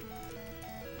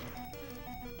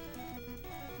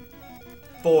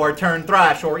 4-turn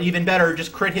Thrash, or even better,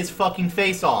 just crit his fucking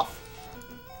face off.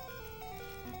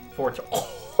 4-turn...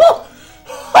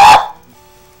 Oh.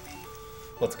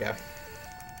 Let's go.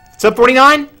 Sub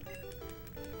 49?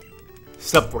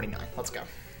 Sub 49. Let's go.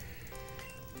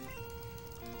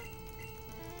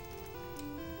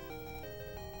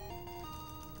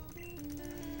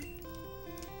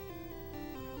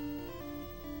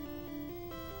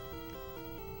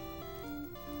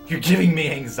 You're giving me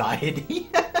anxiety.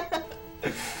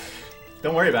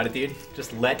 Don't worry about it, dude.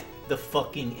 Just let the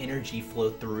fucking energy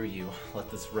flow through you.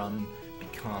 Let this run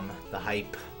become the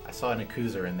hype. I saw an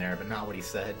Akuzer in there, but not what he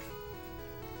said.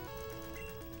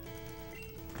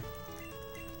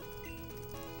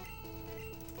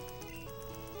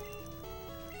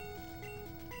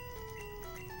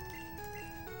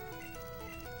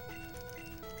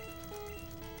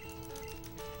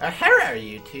 Hello,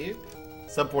 YouTube.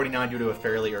 Sub 49 due to a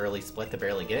fairly early split to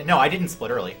barely get it. No, I didn't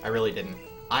split early. I really didn't.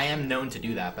 I am known to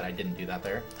do that, but I didn't do that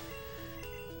there.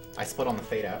 I split on the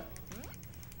fade out.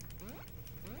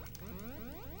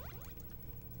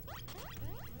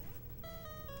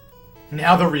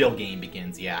 Now the real game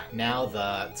begins, yeah. Now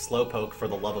the Slowpoke, for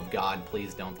the love of God,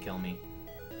 please don't kill me.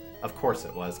 Of course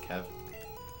it was, Kev.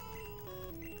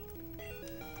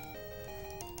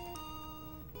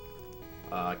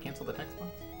 Cancel the text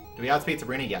box. Do we outspeed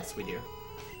Sabrina? Yes, we do.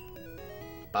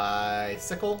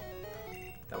 Bicycle.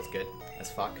 That was good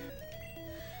as fuck.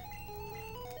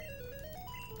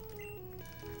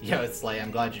 Yo, it's like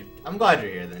I'm glad you're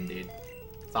here then, dude.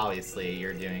 It's obviously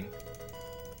you're doing.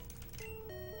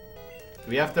 Do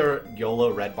we have to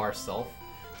YOLO red bar self?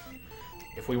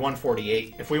 If we won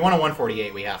 48, if we want a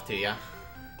 148, we have to, yeah.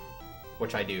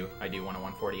 Which I do. I do want a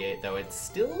 148, though it's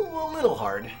still a little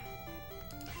hard.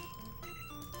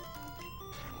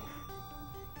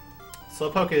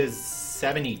 Slowpoke is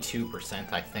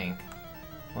 72%, I think.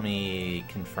 Let me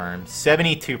confirm.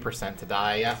 72% to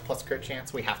die, yeah, plus crit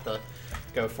chance. We have to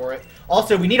Go for it.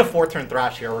 Also, we need a 4-turn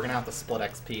Thrash here. We're gonna have to split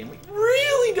XP, and we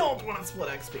really don't want to split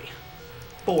XP.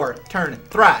 4-turn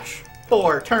Thrash.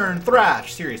 4-turn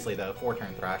Thrash. Seriously though,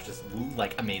 4-turn Thrash is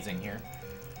like amazing here.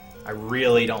 I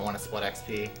really don't want to split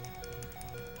XP.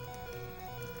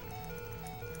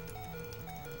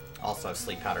 Also,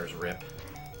 Sleep Powder's rip.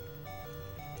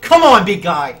 Come on, big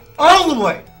guy! All the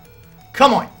way!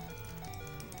 Come on!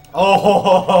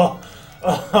 Oh,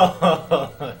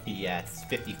 yes,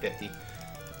 50-50.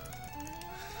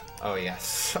 Oh,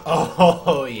 yes.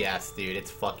 Oh, yes, dude,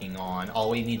 it's fucking on. All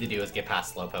we need to do is get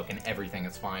past Slowpoke and everything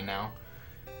is fine now.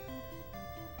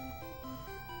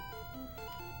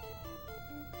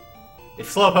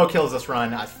 If Slowpoke kills this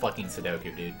run, I fucking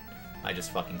Sudoku, dude. I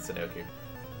just fucking Sudoku.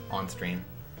 On stream.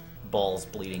 Balls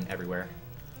bleeding everywhere.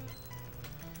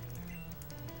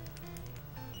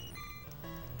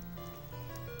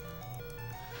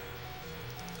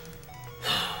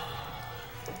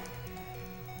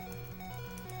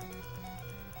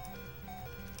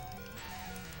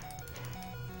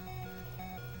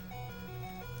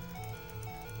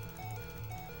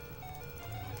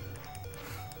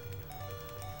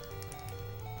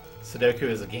 Sudoku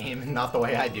is a game, not the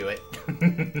way I do it.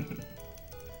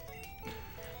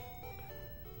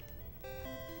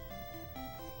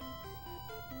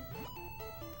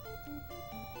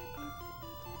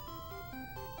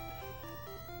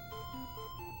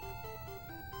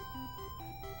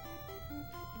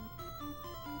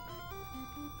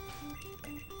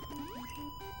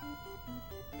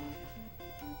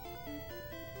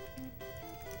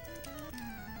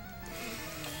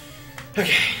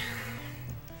 Okay.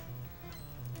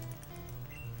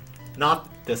 Not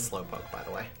this Slowpoke, by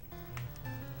the way.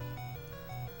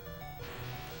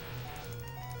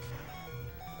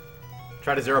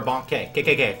 Try to zero bonk K.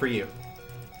 KKK, for you.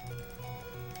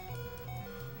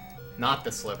 Not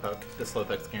this Slowpoke. This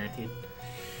Slowpoke's guaranteed.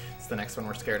 It's the next one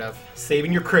we're scared of.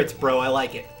 Saving your crits, bro. I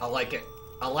like it. I like it.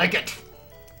 I like it.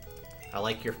 I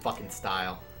like your fucking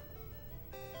style.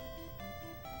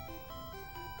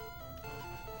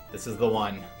 This is the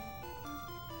one.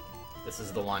 This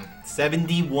is the one.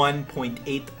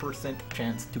 71.8%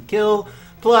 chance to kill,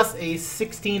 plus a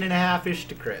 16.5-ish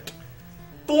to crit.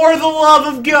 For the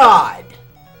love of God!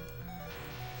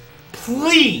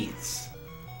 Please!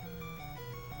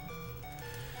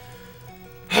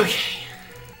 Okay.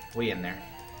 We in there.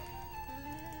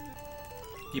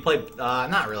 Do you play...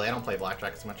 not really. I don't play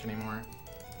Blackjack as much anymore.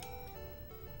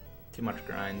 Too much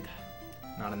grind.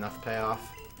 Not enough payoff.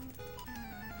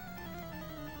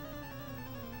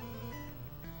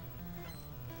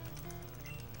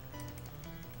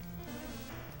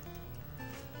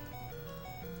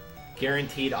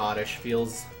 Guaranteed Oddish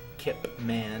feels Kip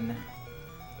man.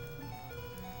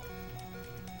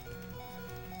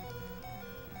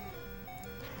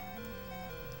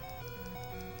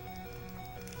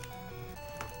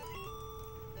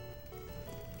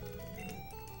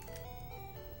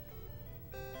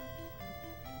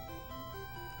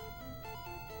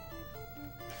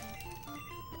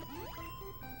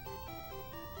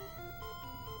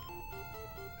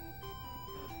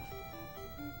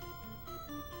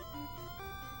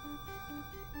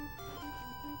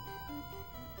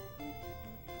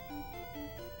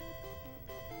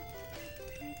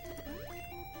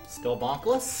 Still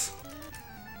bonkless?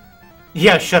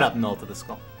 Yeah, shut up, Null to the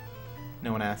skull.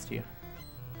 No one asked you.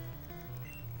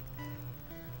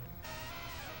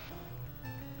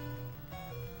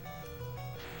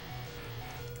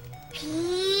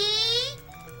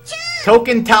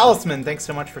 Token Talisman, thanks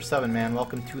so much for subbing, man.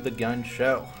 Welcome to the Gun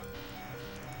Show.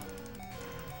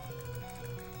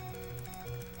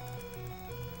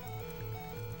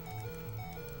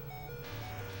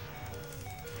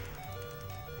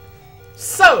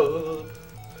 So,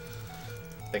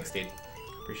 thanks, dude.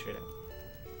 Appreciate it.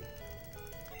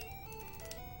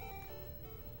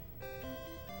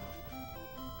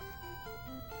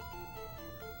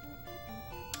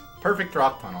 Perfect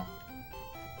rock tunnel.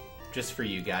 Just for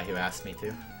you, guy who asked me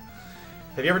to.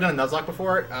 Have you ever done a Nuzlocke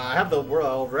before? I have the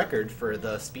world record for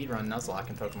the speedrun Nuzlocke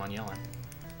in Pokemon Yellow.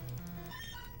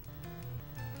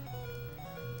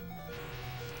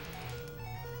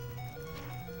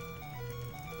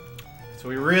 So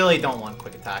we really don't want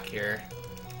quick attack here.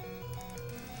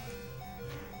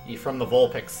 From the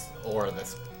Vulpix or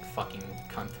this fucking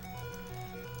cunt.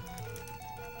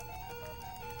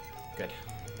 Good.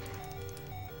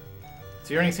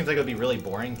 So your earning seems like it would be really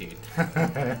boring, dude.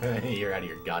 You're out of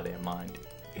your goddamn mind.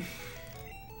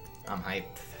 I'm hyped.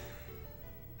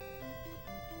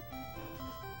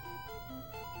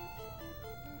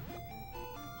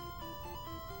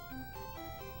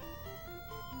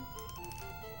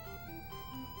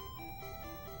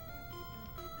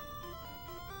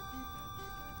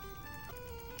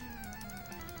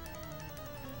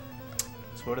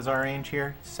 So what is our range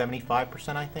here?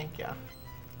 75%, I think? Yeah.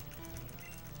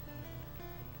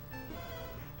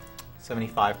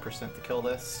 75% to kill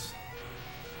this.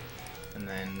 And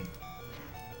then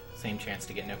same chance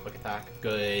to get no quick attack.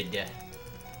 Good.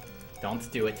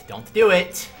 Don't do it. Don't do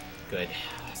it! Good.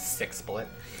 Sick split.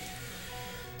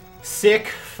 Sick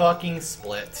fucking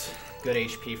split. Good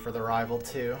HP for the rival,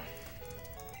 too.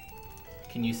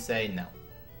 Can you say no?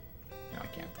 No, I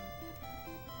can't.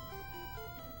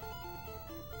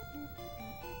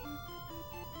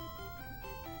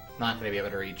 Not gonna be able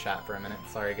to read chat for a minute.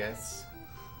 Sorry, guys.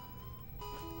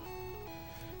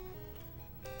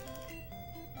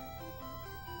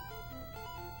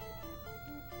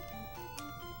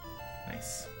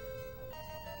 Nice.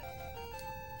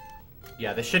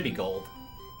 Yeah, this should be gold.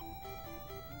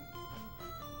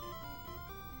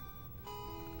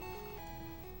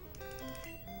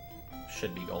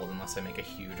 Should be gold unless I make a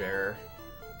huge error.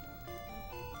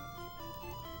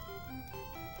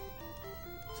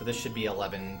 So this should be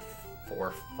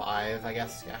 11.45, I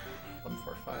guess. Yeah,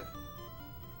 11.45.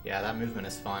 Yeah, that movement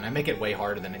is fun. I make it way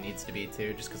harder than it needs to be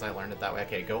too, just because I learned it that way.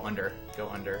 Okay, go under. Go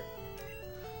under.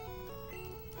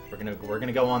 We're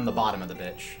gonna go on the bottom of the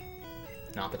bitch,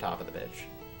 not the top of the bitch.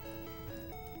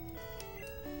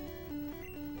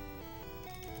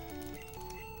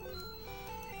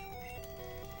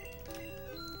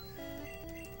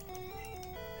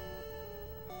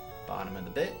 Bottom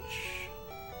of the bitch.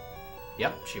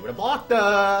 Yep, she would have blocked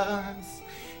us.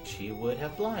 She would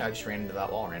have blocked. I just ran into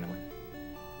that wall randomly.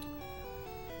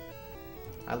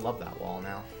 I love that wall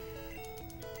now.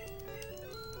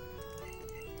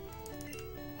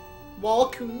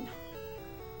 Walcoon.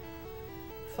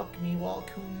 Fuck me,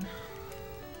 Walcoon.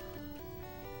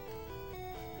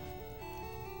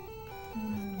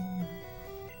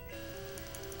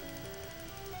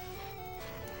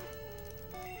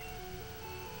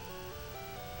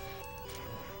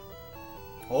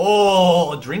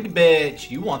 Oh, drink bitch!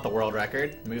 You want the world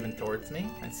record. Moving towards me.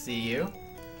 I see you.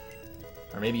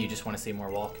 Or maybe you just want to see more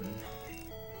Walcoon.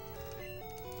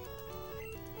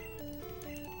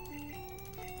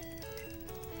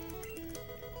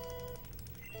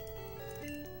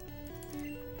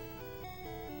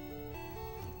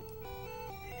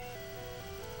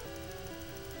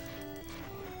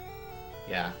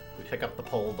 Yeah, we pick up the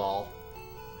pole doll.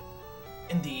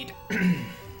 Indeed.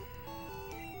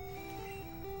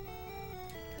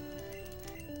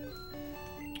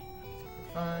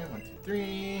 5, 1, 2,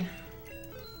 3.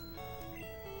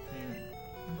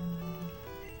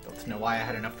 Don't know why I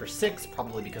had enough for 6.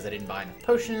 Probably because I didn't buy enough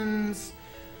potions.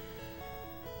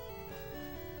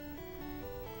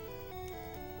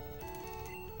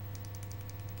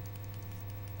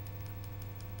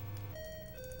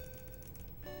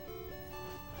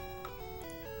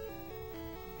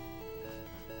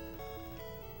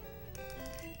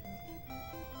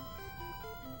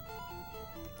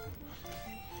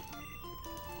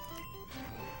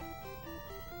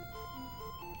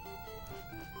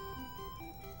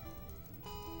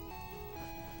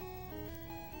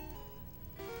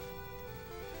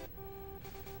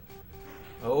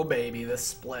 Oh baby, the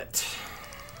split.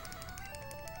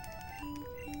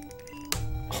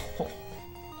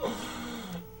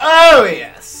 Oh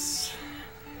yes!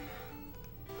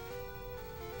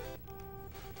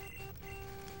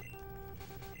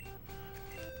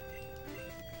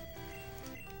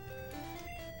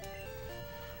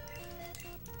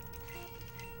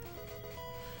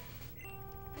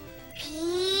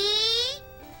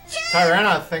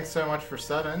 Tyrana, thanks so much for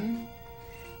subbing.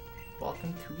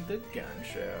 Welcome to the gun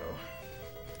show.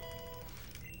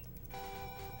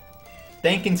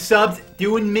 Thanking subs,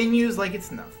 doing menus like it's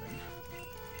nothing.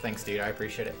 Thanks, dude. I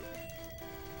appreciate it.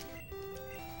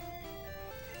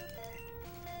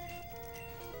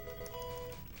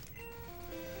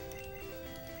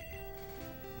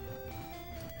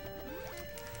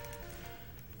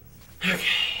 Okay.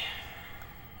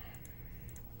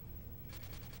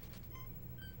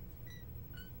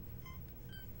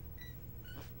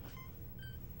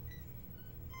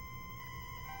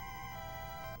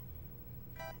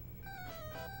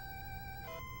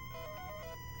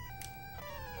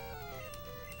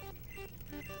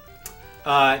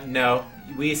 No.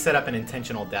 We set up an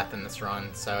intentional death in this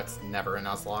run, so it's never a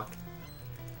Nuzlocke.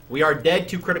 We are dead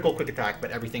to critical quick attack,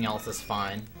 but everything else is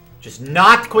fine. Just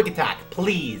not quick attack,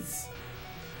 please!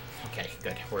 Okay,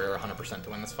 good. We're 100% to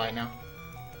win this fight now.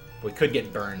 We could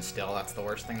get burned still. That's the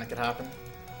worst thing that could happen.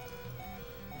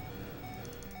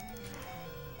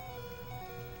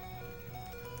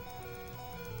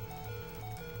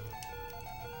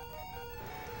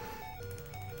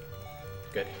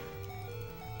 Good.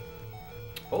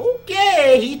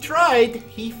 Okay! he tried.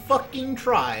 He fucking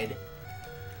tried.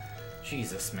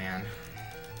 Jesus, man.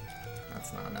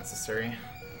 That's not necessary.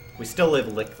 We still live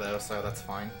lick, though, so that's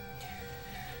fine.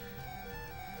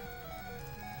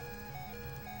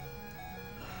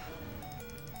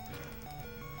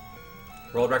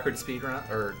 World record speedrun?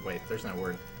 Or, wait, there's no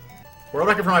word. World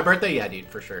record for my birthday? Yeah, dude,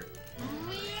 for sure.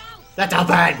 That's how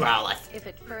bad, Growlithe! If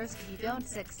at first you don't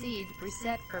succeed,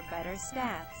 reset for better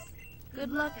stats.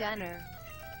 Good luck, Gunner.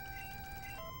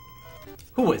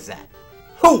 Who was that?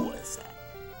 Who was that?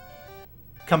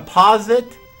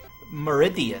 Composite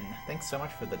Meridian. Thanks so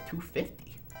much for the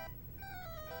 250.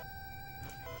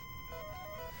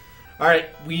 Alright,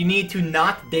 we need to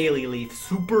not Daily Leaf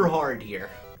super hard here.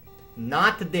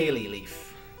 Not Daily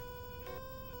Leaf.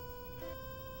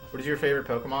 What is your favorite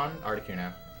Pokemon?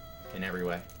 Articuno. In every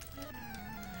way.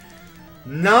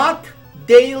 Not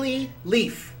Daily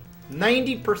Leaf.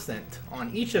 90%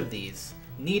 on each of these.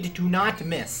 Need to not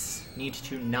miss. Need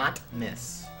to not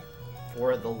miss.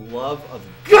 For the love of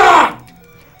God!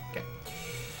 Okay.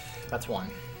 That's one.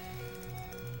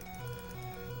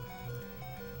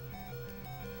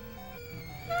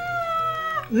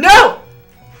 No!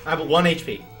 I have 1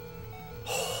 HP.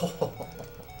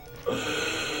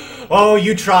 Oh,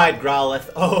 you tried, Growlithe.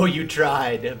 Oh, you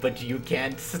tried. But you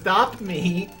can't stop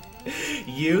me.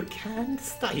 You can't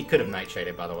stop. He could have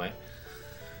Nightshaded, by the way.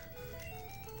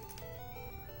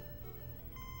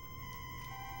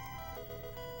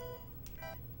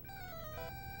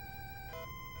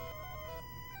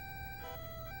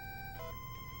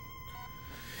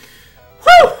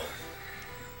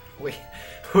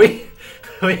 Woo!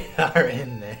 We are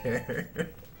in there.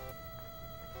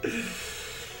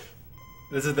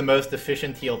 This is the most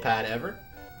efficient heal pad ever.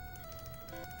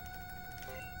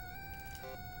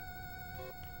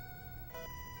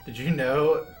 Did you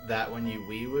know that when you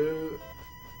wee-woo...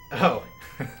 Oh.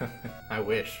 I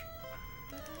wish.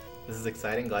 This is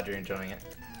exciting. Glad you're enjoying it.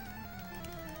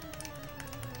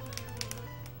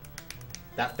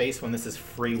 That face when this is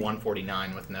free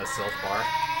 149 with no self bar.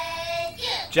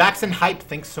 Jackson Hype,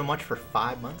 thanks so much for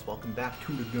 5 months. Welcome back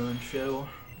to the Gun Show.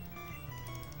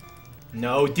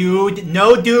 No, dude!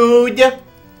 No, dude!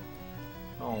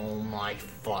 Oh my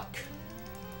fuck.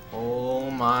 Oh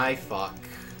my fuck.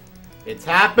 It's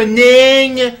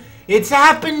happening! It's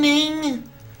happening!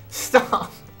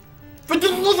 Stop! For the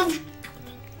love of...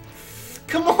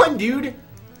 Come on, dude!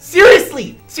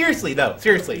 Seriously! Seriously, though.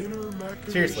 Seriously.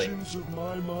 Seriously.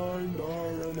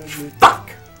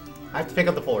 Fuck! I have to pick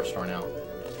up the Polar Store now.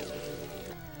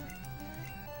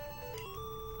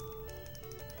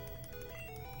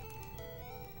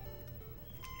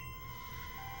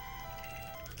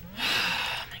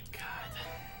 Oh my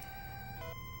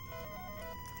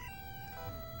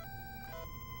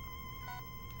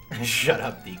god. Shut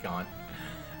up, Deacon.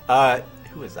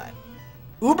 Who is that?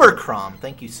 Ubercrom,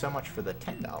 thank you so much for the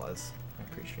 $10. I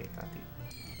appreciate that,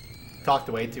 dude. Talked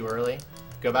way too early.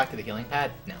 Go back to the healing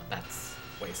pad? No, that's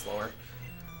way slower.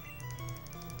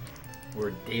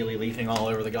 We're daily leafing all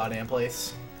over the goddamn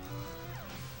place.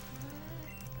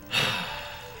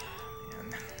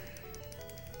 Man.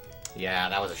 Yeah,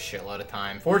 that was a shitload of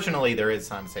time. Fortunately, there is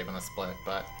time to save on the split,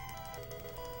 but...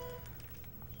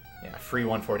 Yeah, free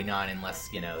 149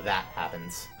 unless, you know, that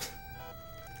happens.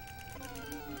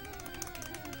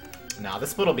 Nah,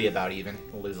 this split will be about even.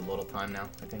 We'll lose a little time now,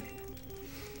 I think.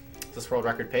 Is this world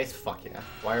record pace? Fuck yeah.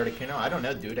 Why Articuno? I don't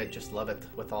know, dude. I just love it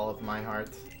with all of my heart.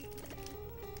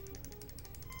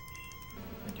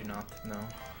 I do not know.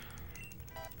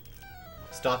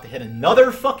 Stop to hit another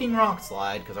fucking rock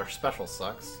slide, because our special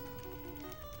sucks.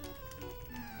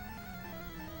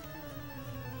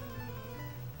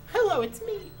 Hello, it's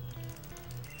me.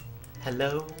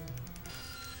 Hello.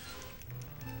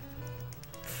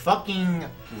 Fucking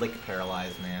lick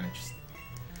paralyzed, man. It just...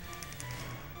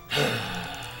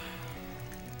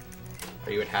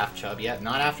 Are you at half chub yet?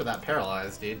 Not after that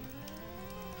paralyzed, dude.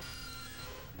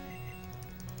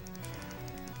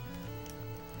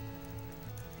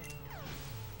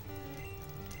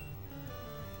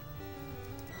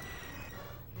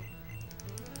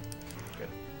 Good.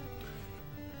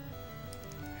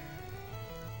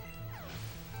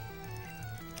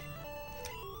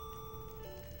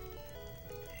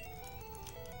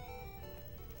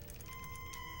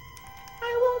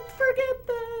 I won't forget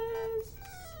this.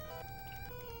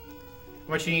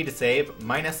 How much you need to save?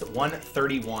 Minus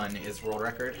 131 is world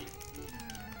record.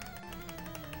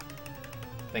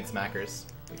 Thanks, Mackers.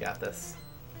 We got this.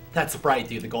 That's right,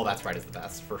 dude. The goal that's right is the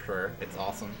best, for sure. It's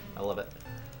awesome. I love it.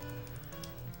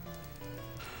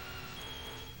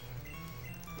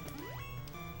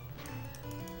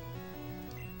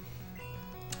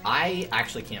 I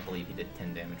actually can't believe he did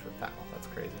 10 damage with Tackle. That's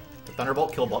crazy. The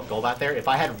Thunderbolt killed Golbat there. If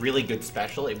I had really good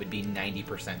special, it would be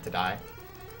 90% to die,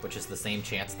 which is the same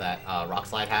chance that Rock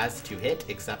Slide has to hit,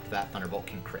 except that Thunderbolt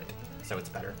can crit, so it's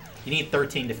better. You need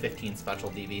 13 to 15 special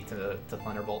DV to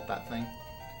Thunderbolt that thing.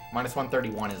 Minus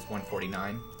 131 is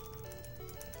 149.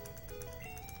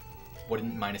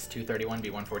 Wouldn't minus 231 be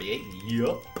 148?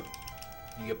 Yup.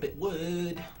 Yup, it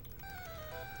would.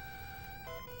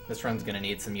 This run's gonna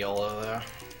need some YOLO, though,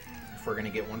 if we're gonna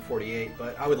get 148,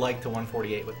 but I would like to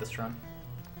 148 with this run.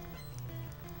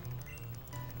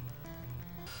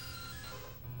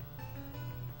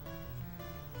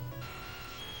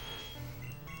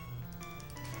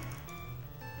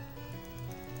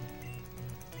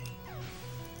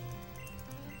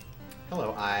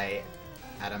 Hello,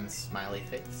 Adam's smiley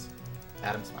face.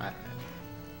 I don't know.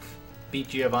 Beat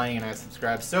Giovanni and I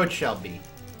subscribe, so it shall be.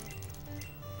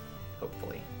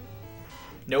 Hopefully.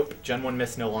 Nope, Gen 1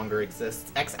 miss no longer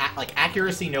exists.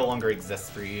 Accuracy no longer exists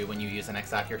for you when you use an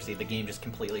X accuracy. The game just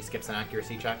completely skips an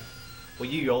accuracy check. Will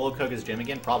you YOLO Koga's gym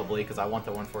again? Probably, because I want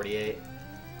the 148.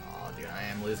 Oh, dude, I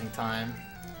am losing time.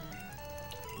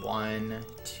 1,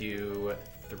 2,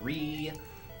 3,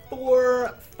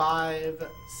 4, 5,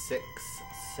 6,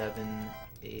 7,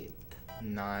 8,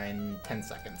 9, 10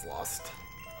 seconds lost.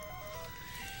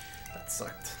 That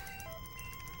sucked.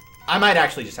 I might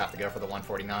actually just have to go for the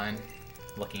 149,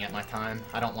 looking at my time.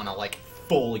 I don't want to, like,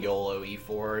 full YOLO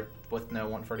E4 with no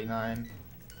 149.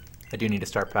 I do need to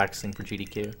start practicing for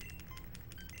GDQ.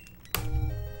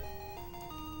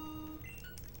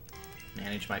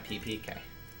 Manage my PPK.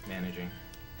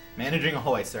 Managing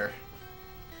ahoy, sir.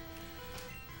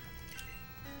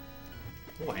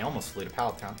 Oh, I almost flew to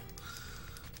Pallet Town.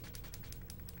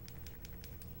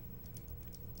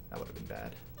 That would have been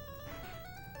bad.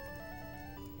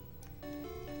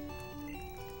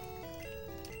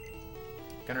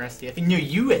 Gunner STF. No,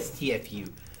 you STF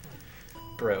you.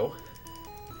 Bro.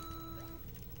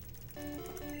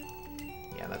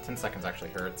 Yeah, that 10 seconds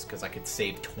actually hurts, because I could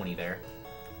save 20 there.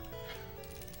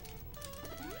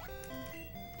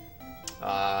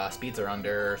 Speeds are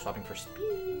under. Swapping for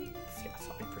speeds. Yeah,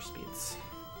 swapping for speeds.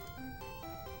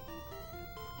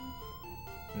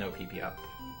 No PP up.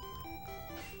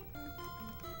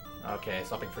 Okay,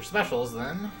 swapping for specials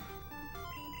then.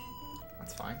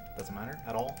 That's fine. Doesn't matter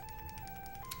at all.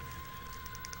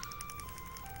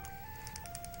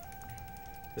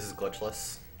 This is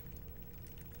glitchless.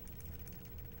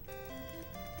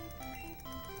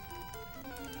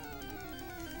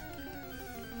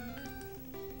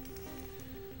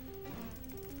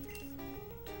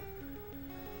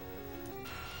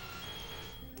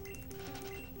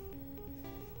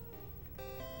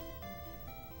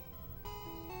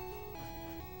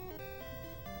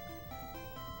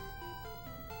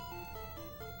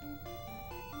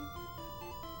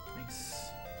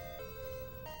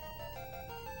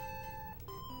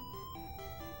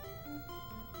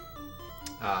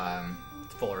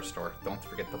 Full restore. Don't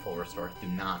forget the full restore. Do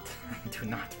not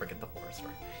forget the full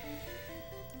restore.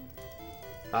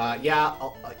 Yeah,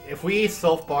 if we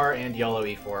self-bar and YOLO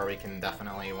E4, we can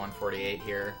definitely 148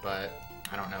 here, but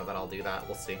I don't know that I'll do that.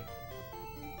 We'll see.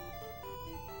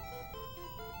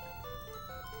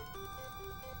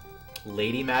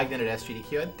 Lady Magnet at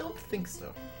SGDQ? I don't think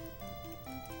so.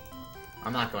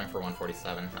 I'm not going for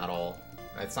 147 at all.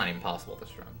 It's not even possible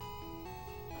this run.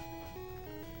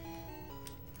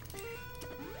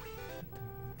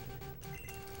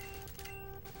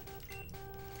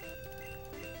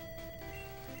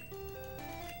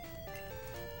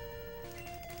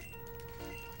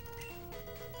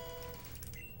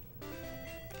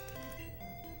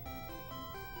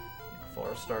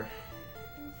 Star.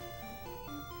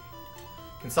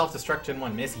 Can self-destruct Gen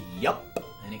 1 miss? Yup.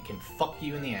 And it can fuck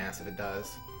you in the ass if it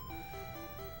does.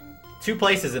 2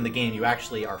 places in the game you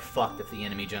actually are fucked if the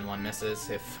enemy Gen 1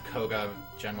 misses. If Koga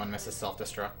Gen 1 misses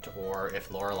self-destruct, or if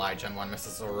Lorelei Gen 1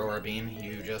 misses Aurora Beam,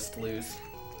 you just lose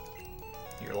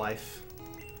your life.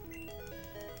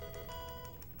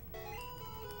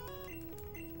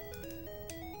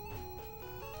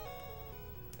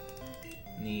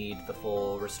 Need the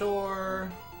full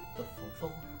restore. The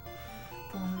full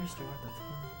restore. The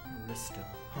full restore.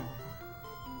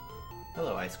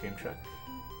 Hello, ice cream truck.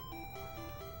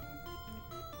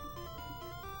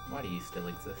 Why do you still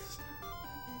exist?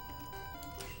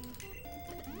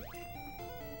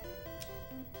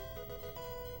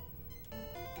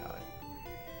 Got it.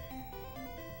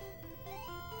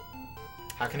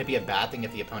 How can it be a bad thing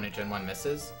if the opponent Gen 1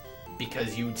 misses?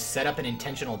 Because you set up an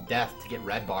intentional death to get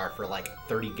red bar for like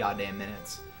 30 goddamn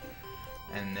minutes.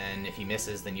 And then if he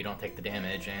misses, then you don't take the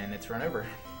damage and it's run over.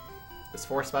 Is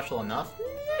 4 special enough?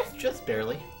 Just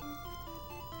barely.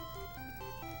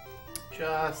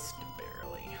 Just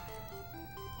barely.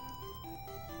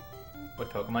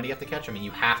 What Pokemon do you have to catch? I mean, you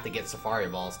have to get Safari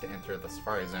Balls to enter the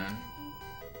Safari Zone,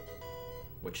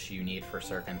 which you need for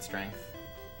Surf and Strength.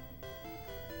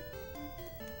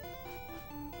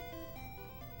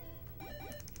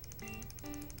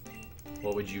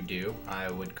 What would you do? I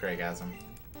would Craigasm.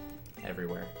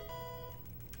 Everywhere.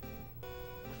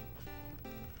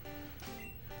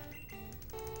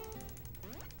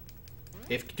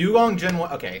 If Dugong Gen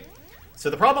 1... Okay, so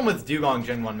the problem with Dugong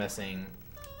Gen 1 missing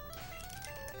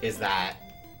is that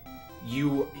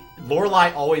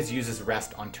Lorelei always uses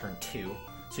Rest on turn 2.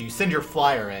 So you send your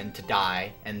Flyer in to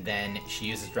die, and then she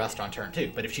uses Rest on turn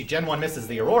 2. But if she Gen 1 misses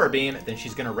the Aurora Beam, then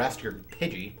she's going to rest your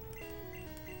Pidgey.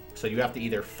 So you have to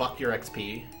either fuck your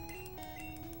XP...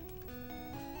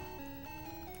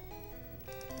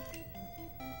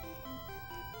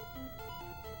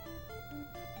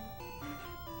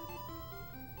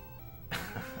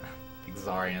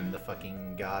 Xarian, the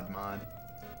fucking god mod.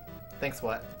 Thanks,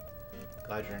 what?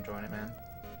 Glad you're enjoying it, man.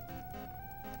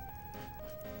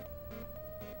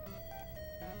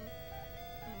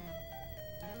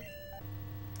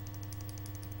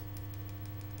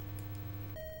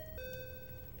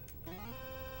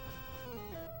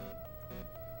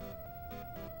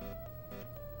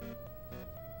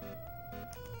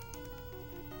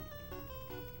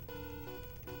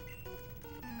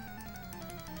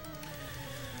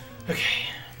 Okay.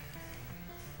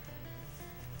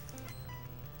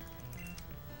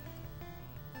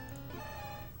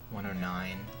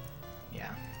 $109.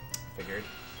 Yeah, figured.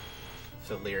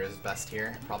 So Lyra's best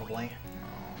here, probably.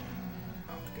 Oh,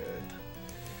 not good.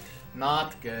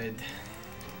 Not good.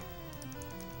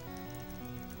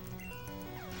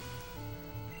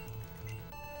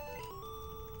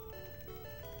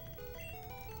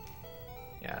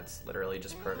 Yeah, it's literally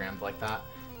just programmed like that.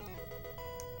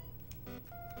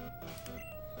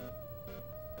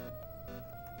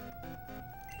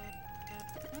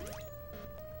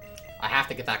 I have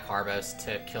to get that Carbos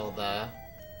to kill the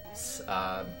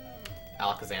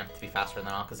Alakazam to be faster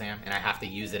than Alakazam, and I have to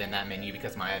use it in that menu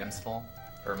because my item's full,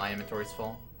 or my inventory's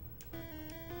full.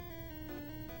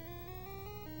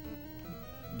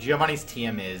 Giovanni's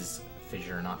TM is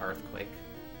Fissure, not Earthquake.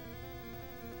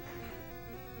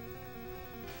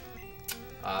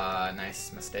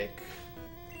 Nice mistake.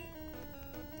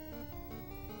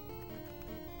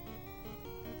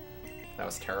 That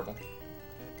was terrible.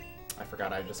 I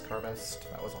forgot I just Carbosed.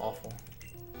 That was awful.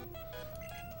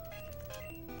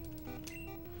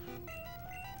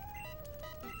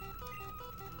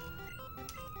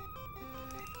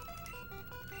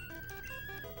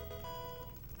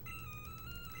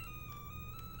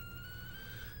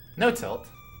 No tilt.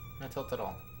 No tilt at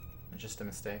all. It's just a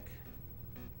mistake.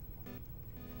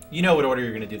 You know what order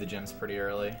you're going to do the gyms pretty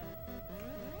early.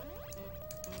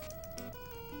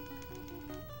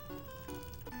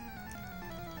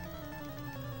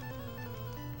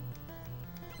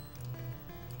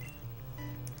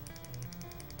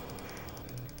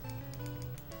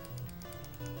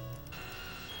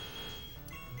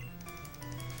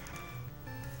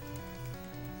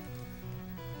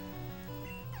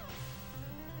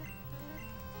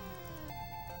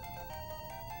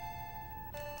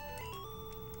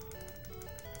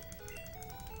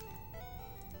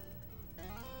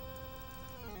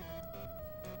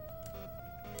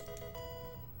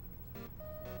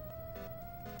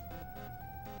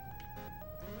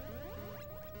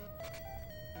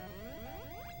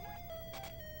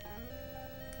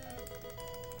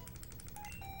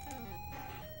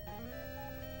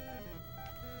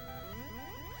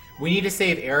 We need to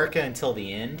save Erica until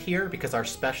the end here, because our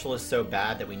special is so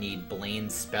bad that we need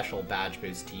Blaine's special badge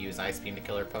boost to use Ice Beam to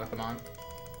kill her Pokemon.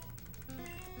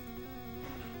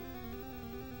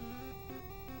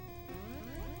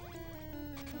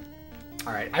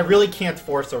 Alright, I really can't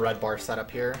force a red bar setup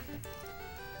here,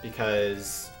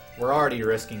 because we're already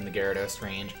risking the Gyarados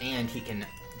range, and he can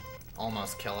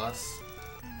almost kill us.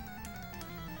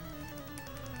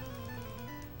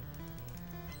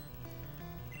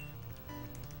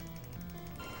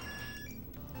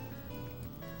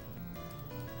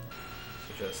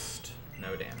 Just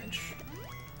no damage.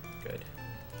 Good.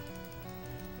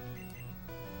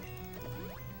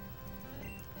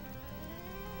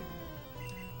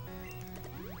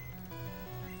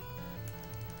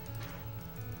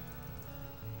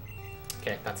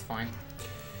 Okay, that's fine.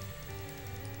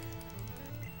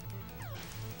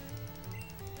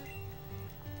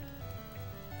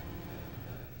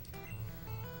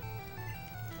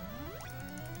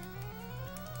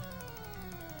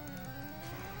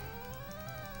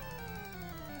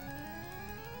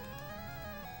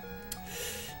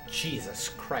 Jesus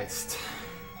Christ.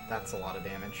 That's a lot of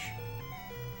damage.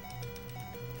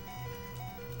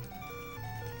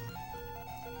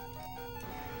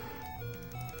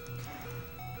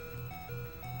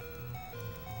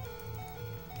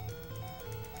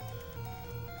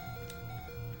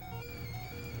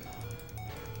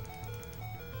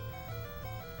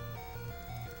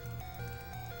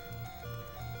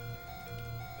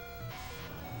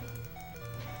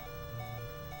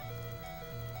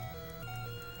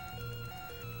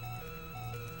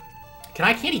 Can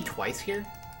I candy twice here?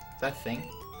 Is that a thing?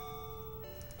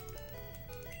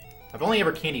 I've only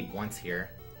ever candied once here.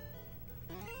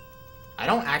 I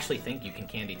don't actually think you can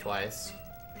candy twice.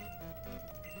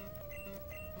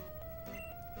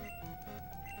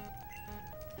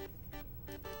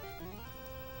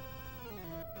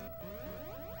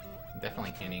 I'm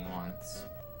definitely candying once.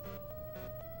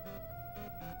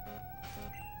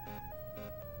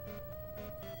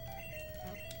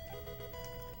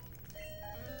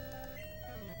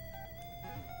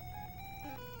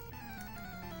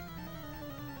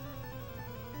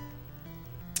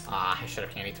 Ah, I should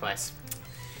have candied twice.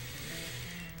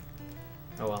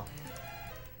 Oh well.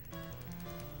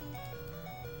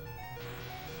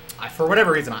 For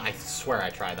whatever reason, I swear I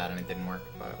tried that and it didn't work,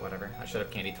 but whatever. I should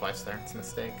have candied twice there. It's a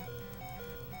mistake.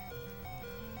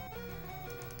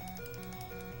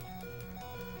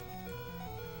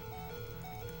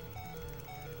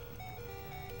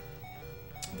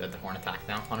 Did the horn attack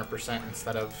now? 100%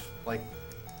 instead of, like,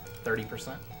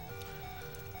 30%.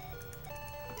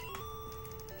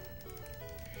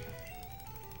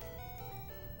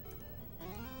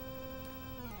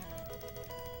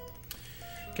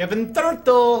 Kevin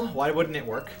Turtle! Why wouldn't it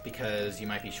work? Because you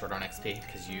might be short on XP,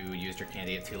 because you used your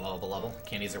candy at too low of a level.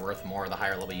 Candies are worth more the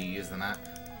higher level you use than that.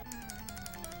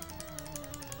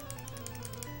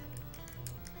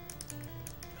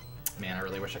 Man, I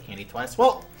really wish I candied twice.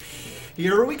 Well,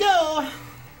 here we go!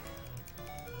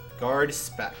 Guard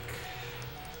spec.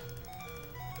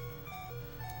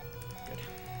 Good.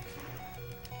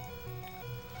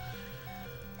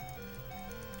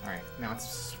 Alright, now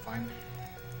it's fine.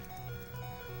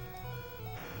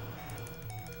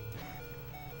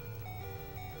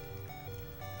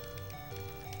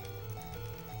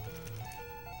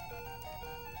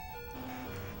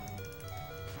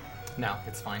 No,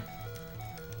 it's fine.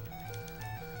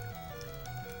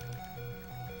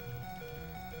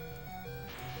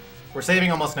 We're saving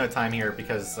almost no time here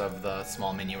because of the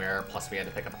small menu error, plus we had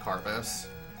to pick up a Carvos.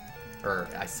 Or,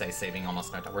 I say saving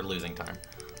almost no time. We're losing time.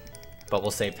 But we'll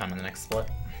save time in the next split.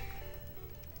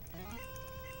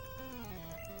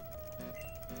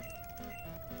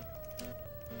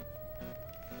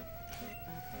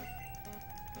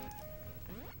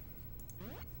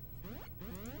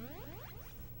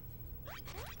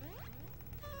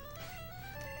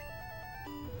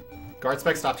 Guard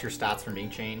spec stops your stats from being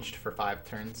changed for 5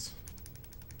 turns.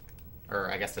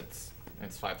 Or I guess it's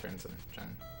 5 turns in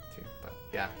Gen 2. But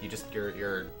yeah, you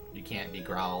can't be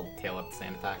growled, tail up,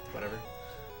 sand attacked, whatever.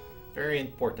 Very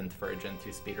important for a Gen 2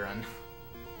 speedrun.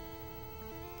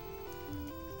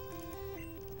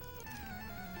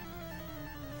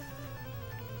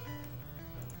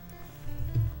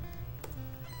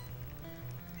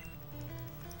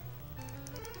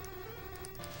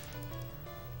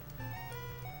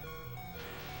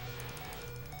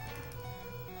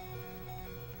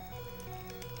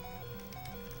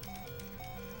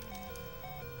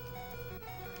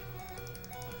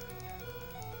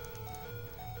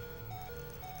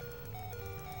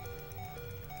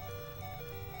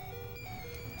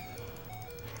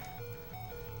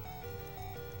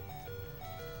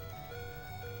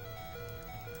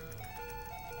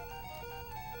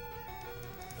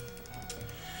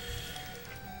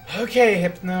 Okay,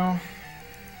 Hypno.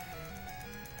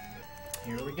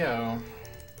 Here we go.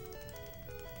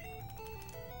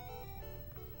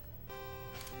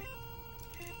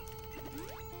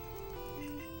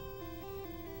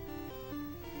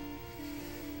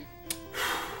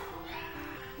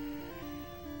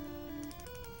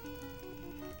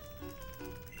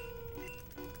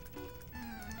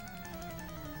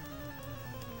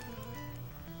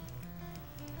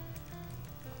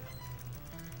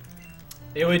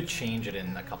 It would change it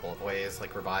in a couple of ways,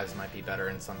 like revives might be better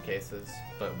in some cases,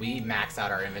 but we max out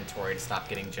our inventory to stop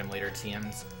getting gym leader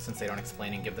TMs, since they don't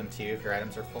explain and give them to you if your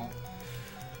items are full.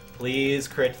 Please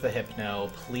crit the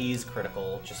Hypno, please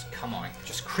critical, just come on,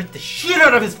 just crit the shit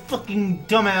out of his fucking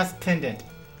dumbass pendant!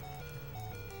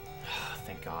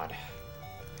 Thank God.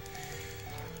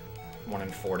 1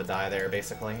 in 4 to die there,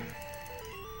 basically.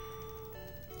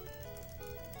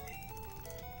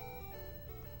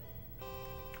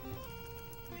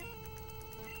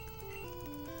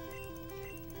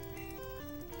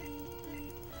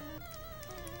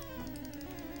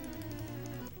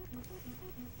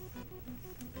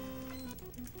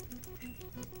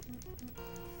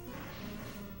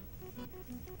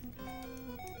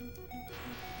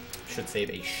 Should save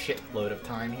a shitload of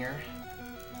time here.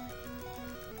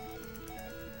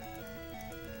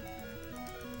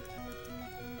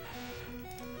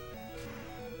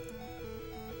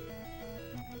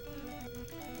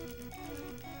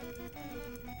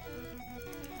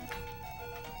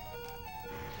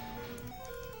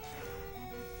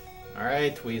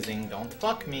 Alright, Tweezing, don't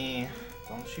fuck me.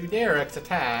 Don't you dare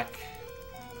attack.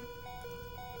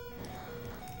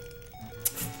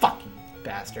 Fucking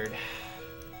bastard.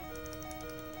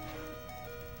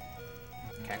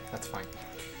 Okay, that's fine.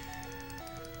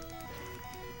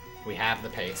 We have the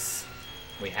pace.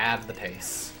 We have the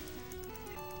pace.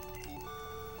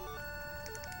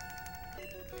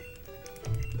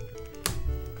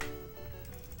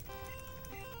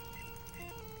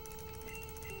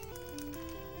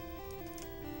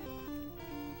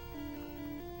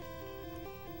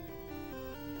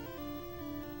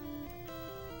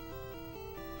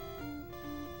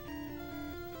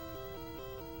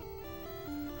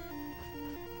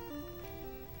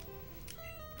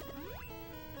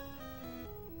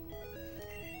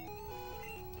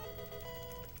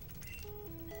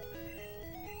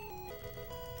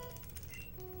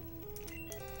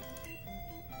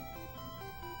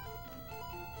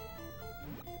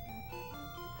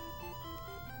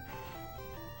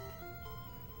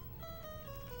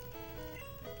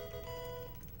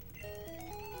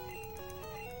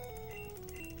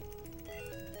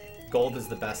 Gold is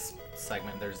the best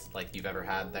segment there's like you've ever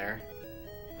had there.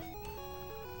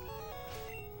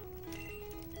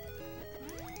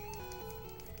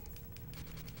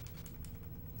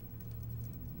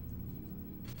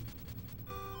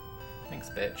 Thanks,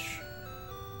 bitch.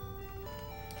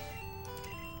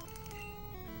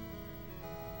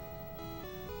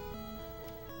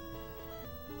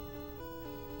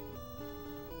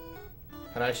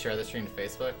 How do I share the stream to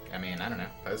Facebook? I mean, I don't know.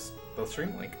 Post the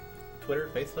stream link.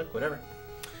 Twitter, Facebook, whatever.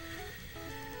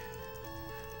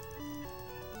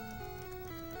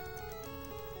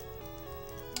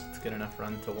 It's a good enough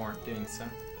run to warrant doing so.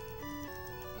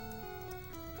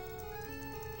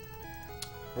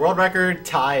 World record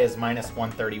tie is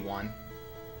 -131.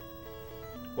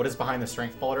 What is behind the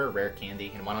strength boulder? Rare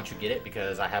candy. And why don't you get it?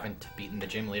 Because I haven't beaten the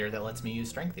gym leader that lets me use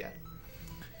strength yet.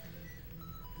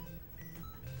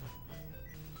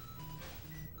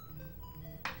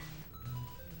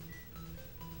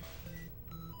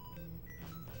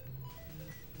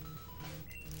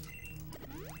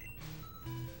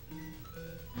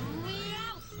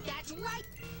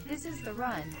 This is the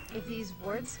run. If these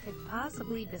words could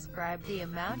possibly describe the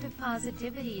amount of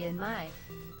positivity in my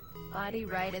body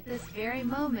right at this very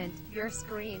moment, your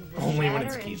screen will Only when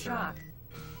it's shatter in Keith's shock.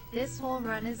 This whole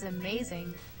run is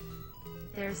amazing.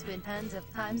 There's been tons of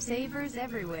time savers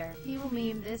everywhere. He will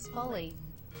meme this fully.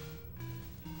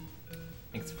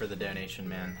 Thanks for the donation,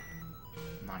 man.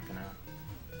 I'm not gonna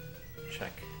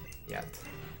check yet,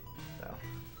 though.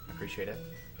 I appreciate it,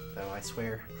 though I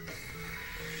swear.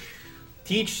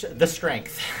 Teach the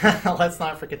strength. Let's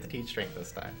not forget to teach strength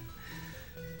this time.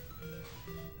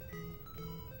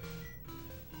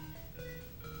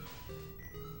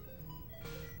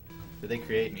 Did they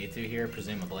create Mewtwo here?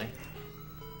 Presumably.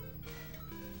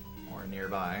 Or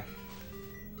nearby.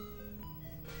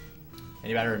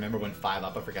 Anybody remember when 5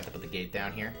 Up I forgot to put the gate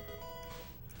down here?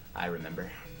 I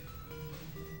remember.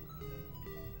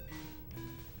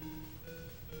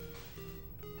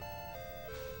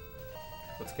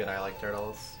 What's good? I like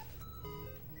turtles.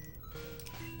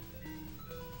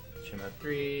 HMO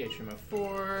 3, HMO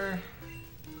 4.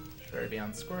 Should I be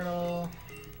on Squirtle?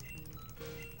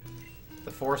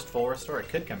 The forced full restore. It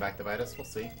could come back to bite us. We'll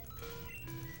see.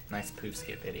 Nice poof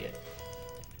skip, idiot.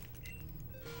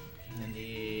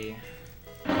 Candy.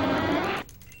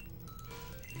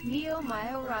 Neo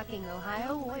Mio rocking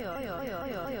Ohio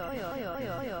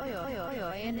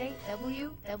and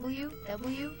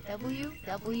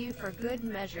W for good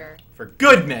measure. For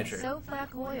good measure. So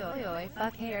fuck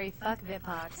fuck Harry, fuck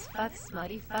Vipox, fuck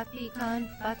Smutty, fuck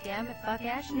Decon, fuck Amit, fuck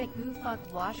Ashniku,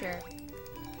 fuck Washer.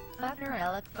 Fuck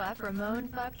Nerelic, fuck Ramon,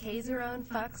 fuck Kazerone,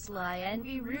 fuck Sly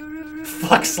Envy, roo.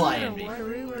 Fuck Sly Envy.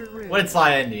 What did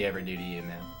Sly Envy ever do to you,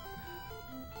 man?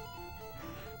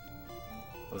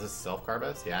 Was this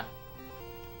self-carbos? Yeah.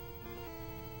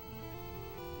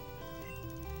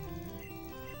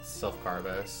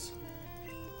 Self-carbos.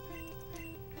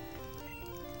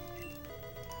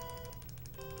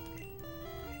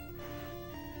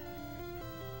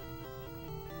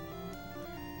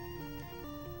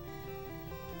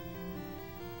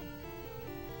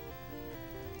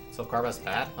 Self-carbos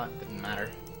bad? What? Didn't matter.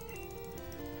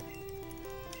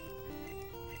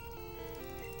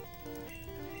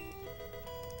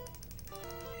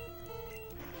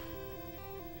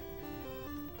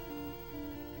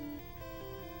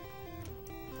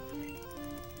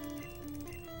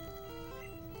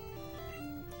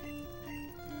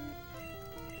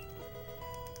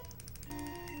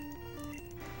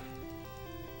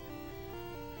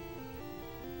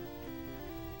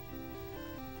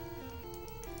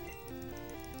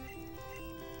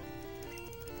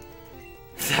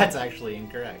 That's actually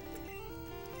incorrect.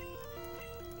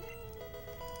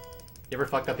 You ever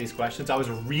fucked up these questions? I was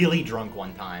really drunk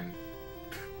one time.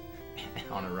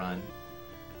 On a run.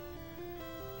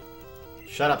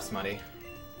 Shut up, Smutty.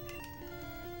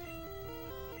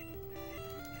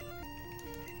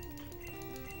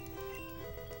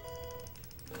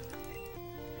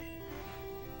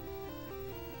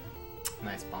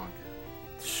 Nice bonk.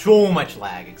 So much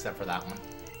lag except for that one.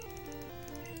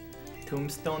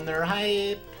 Tombstoner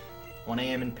hype. 1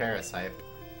 AM in Paris hype.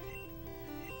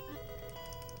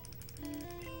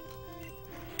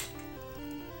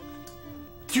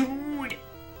 Dude!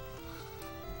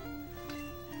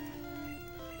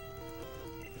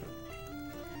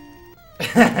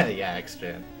 Yeah,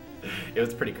 extra. It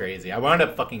was pretty crazy. I wound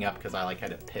up fucking up because I like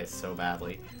had to piss so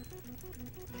badly.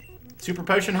 Super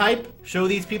potion hype? Show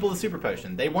these people the super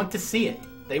potion. They want to see it.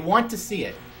 They want to see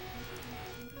it.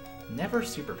 Never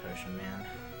super potion, man.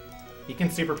 He can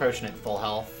super potion at full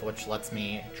health, which lets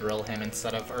me drill him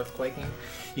instead of earthquaking.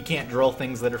 You can't drill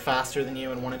things that are faster than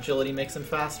you, and 1 agility makes him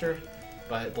faster.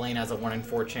 But Blaine has a 1 in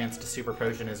 4 chance to super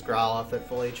potion his Growlithe at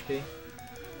full HP.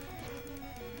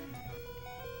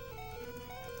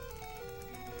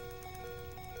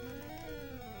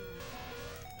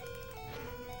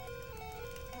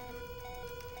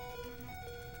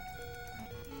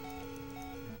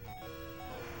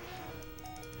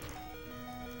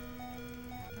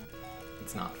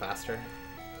 It's not faster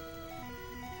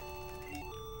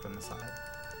from the side.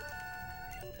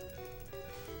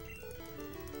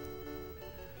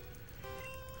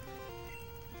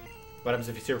 What happens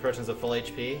if you super potions at full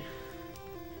HP?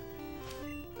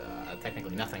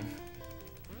 Technically nothing.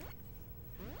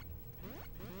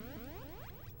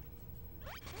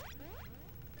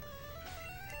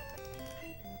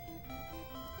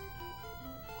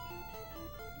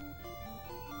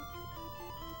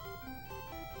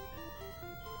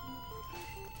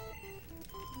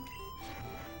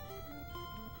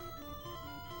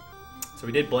 So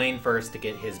we did Blaine first to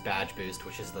get his badge boost,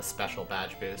 which is the special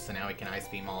badge boost, and now we can Ice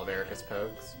Beam all of Erica's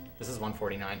Pogues. This is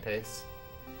 149 pace.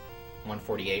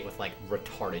 148 with, like,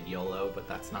 retarded YOLO, but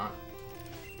that's not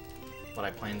what I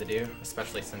plan to do,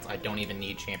 especially since I don't even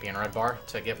need Champion Red Bar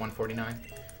to get 149.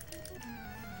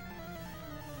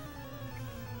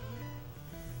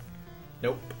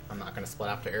 Nope, I'm not going to split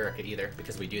after Erica either,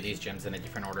 because we do these gyms in a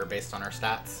different order based on our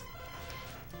stats.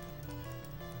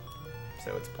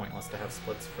 So it's pointless to have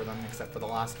splits for them, except for the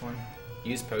last one.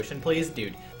 Use potion, please?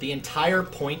 Dude, the entire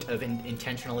point of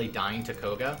intentionally dying to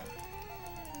Koga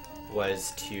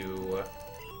was to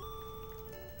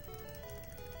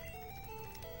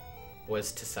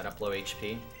set up low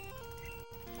HP.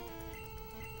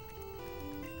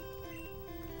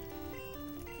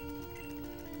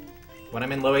 When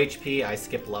I'm in low HP, I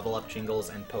skip level up jingles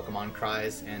and Pokemon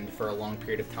cries, and for a long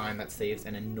period of time that saves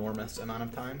an enormous amount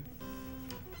of time.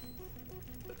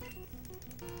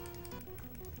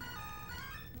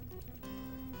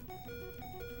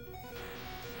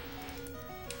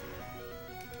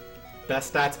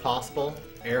 Best stats possible,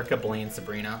 Erica, Blaine,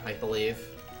 Sabrina, I believe.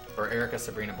 Or Erica,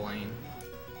 Sabrina, Blaine.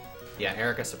 Yeah,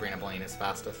 Erica, Sabrina, Blaine is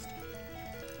fastest.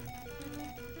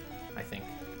 I think.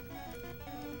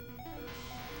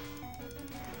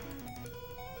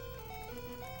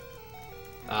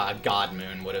 God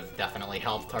Moon would have definitely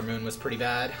helped. Our Moon was pretty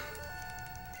bad.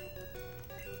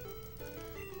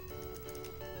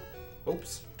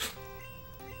 Oops.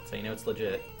 So you know it's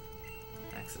legit.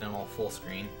 Accidental full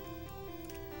screen.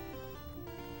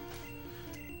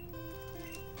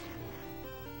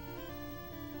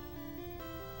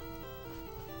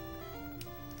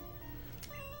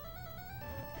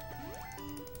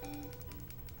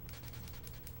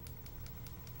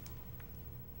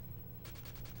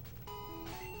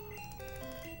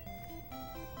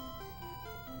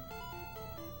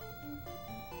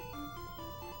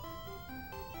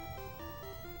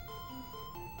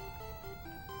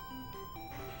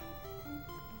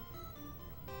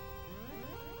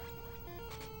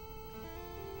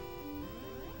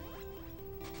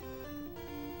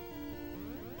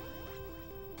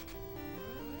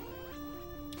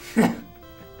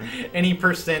 Any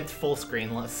percent full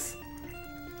screenless.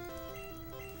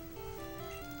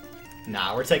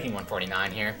 Nah, we're taking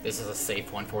 149 here. This is a safe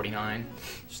 149.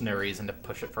 There's no reason to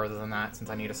push it further than that since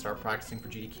I need to start practicing for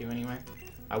GDQ anyway.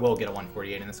 I will get a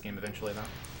 148 in this game eventually though.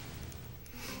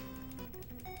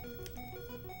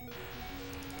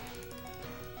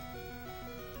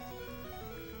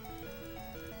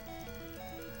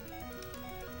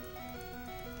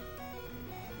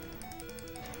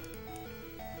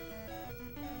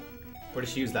 What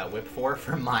did she use that whip for?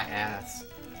 For my ass.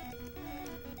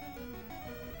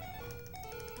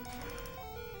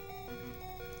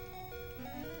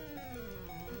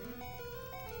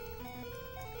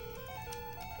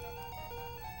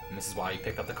 this is why you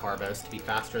picked up the Carbos, to be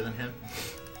faster than him.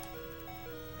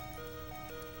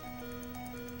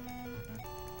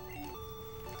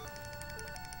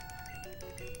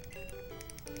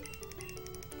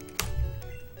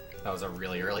 That was a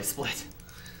really early split.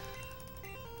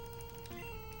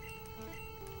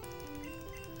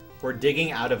 We're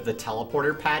digging out of the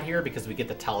teleporter pad here because we get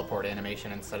the teleport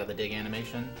animation instead of the dig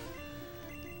animation,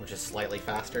 which is slightly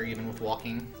faster even with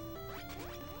walking.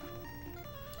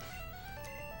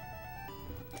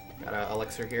 Got an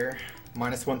elixir here.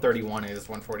 Minus 131 is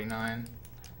 149.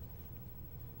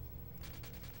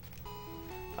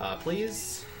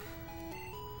 Please.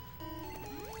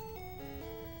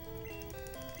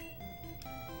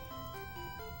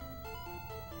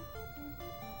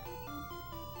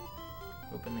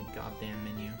 Open the goddamn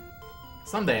menu.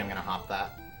 Someday I'm gonna hop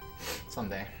that.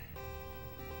 Someday.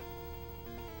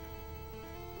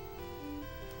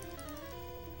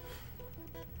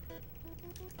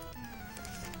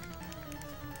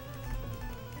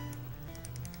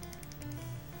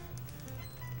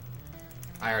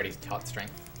 I already taught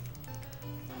strength.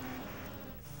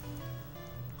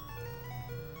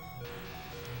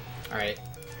 Alright.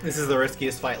 This is the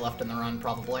riskiest fight left in the run,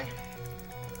 probably.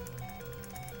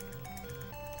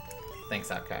 Thanks,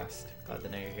 Outcast. Glad to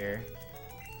know you're here.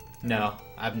 No,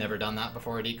 I've never done that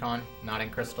before at Econ. Not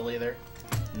in Crystal either.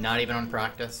 Not even on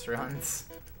practice runs.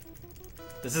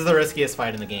 This is the riskiest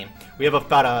fight in the game. We have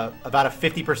about a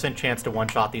 50% chance to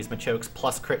one-shot these Machokes,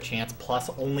 plus crit chance, plus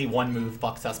only one move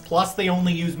fucks us, plus they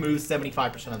only use moves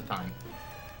 75% of the time.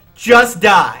 Just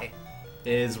die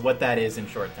is what that is in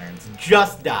short turns.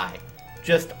 Just die.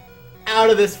 Just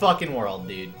out of this fucking world,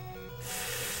 dude.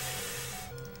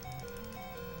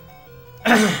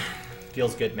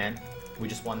 Feels good, man. We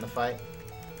just won the fight.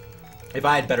 If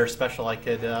I had better special, I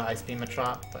could Ice Beam a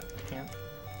shot, but I can't.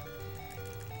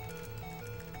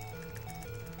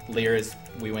 Lear is,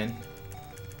 we win.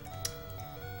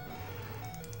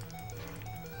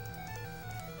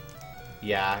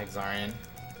 Yeah, Exarian.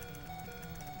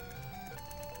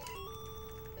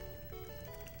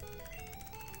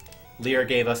 Lear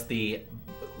gave us the...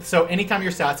 So anytime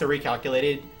your stats are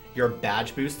recalculated, your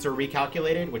badge boosts are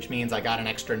recalculated, which means I got an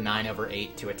extra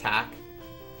 9/8 to attack.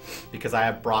 Because I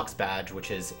have Brock's badge,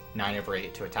 which is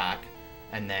 9/8 to attack.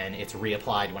 And then it's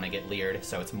reapplied when I get leered,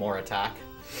 so it's more attack.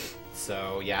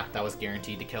 So yeah, that was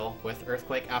guaranteed to kill with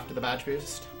Earthquake after the badge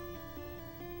boost.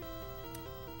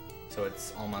 So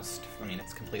it's almost, I mean,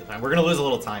 it's completely fine. We're going to lose a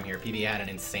little time here. PB had an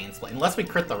insane split. Unless we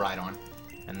crit the Rhydon,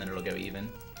 and then it'll go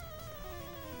even.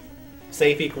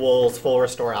 Safe equals full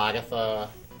restore Agatha.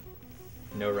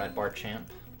 No red bar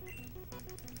champ.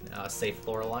 Safe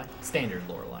Lorelei. Standard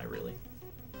Lorelei, really.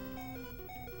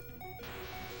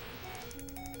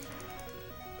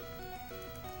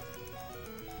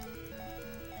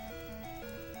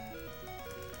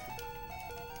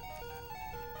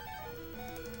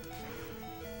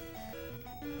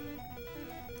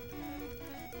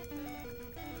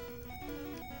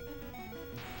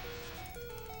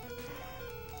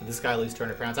 Did this guy lose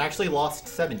 200 pounds? I actually lost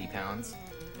 70 pounds.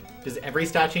 Does every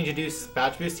stat change induce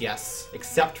badge boost? Yes,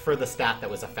 except for the stat that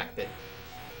was affected.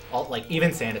 Like,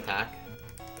 even sand attack.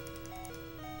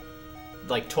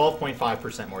 Like,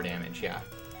 12.5% more damage, yeah.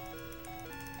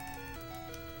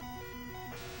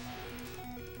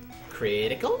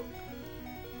 Critical?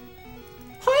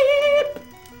 Hype!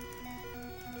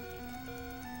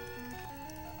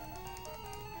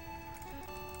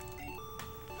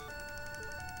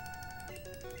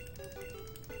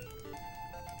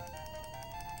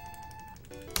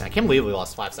 I can't believe we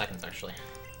lost 5 seconds, actually.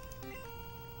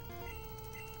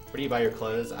 Where do you buy your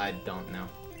clothes? I don't know.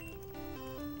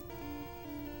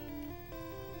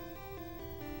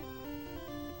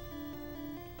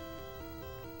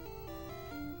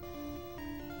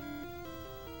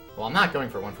 Well, I'm not going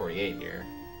for 148 here.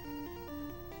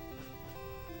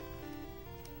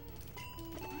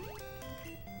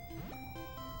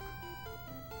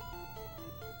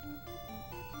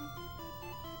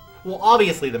 Well,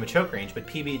 obviously the Machoke range, but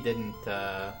PB didn't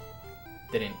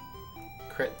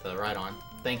crit the Rhydon.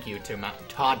 Thank you to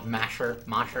Todd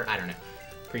Masher, I don't know.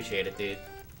 Appreciate it, dude.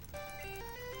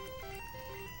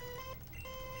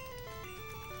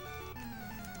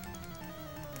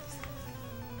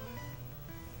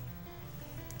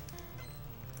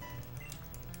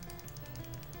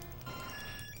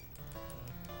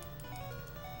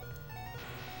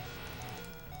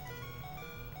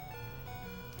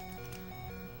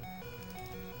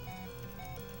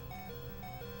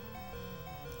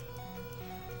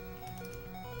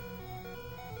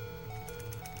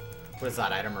 What is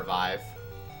that item? Revive.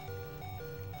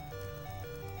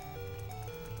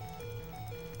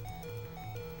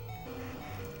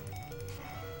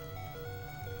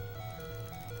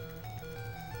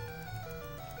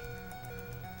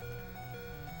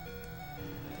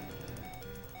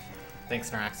 Thanks,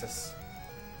 Naraxis.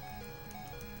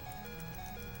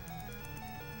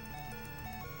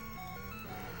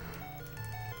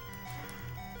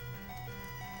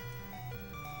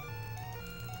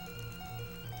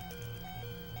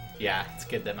 Yeah, it's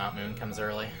good that Mount Moon comes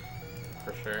early,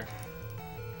 for sure.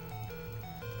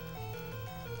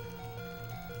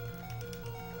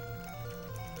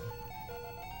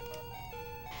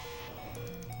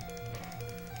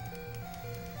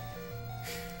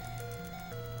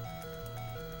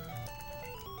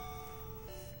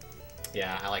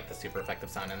 Yeah, I like the super effective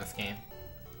sound in this game.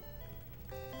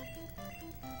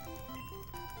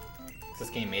 Is this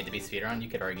game made to be speedrun? You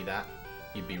could argue that.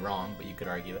 You'd be wrong, but you could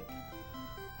argue it.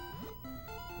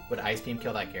 Would Ice Beam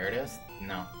kill that Gyarados?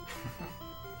 No.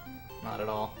 Not at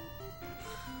all.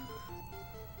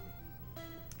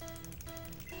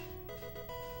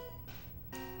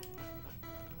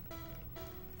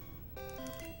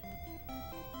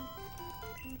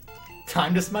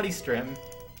 Time to Smutty Strim.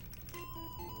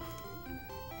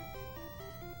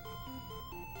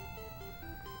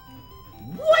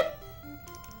 What?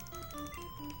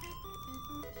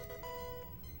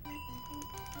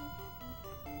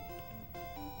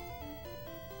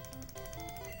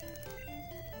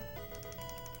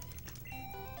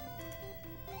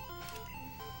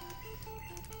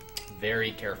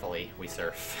 Very carefully, we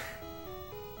surf.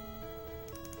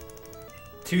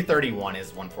 231 is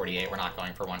 148. We're not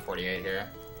going for 148 here.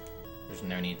 There's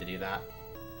no need to do that.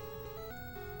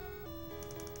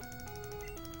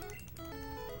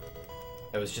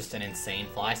 It was just an insane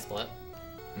fly split.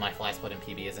 My fly split in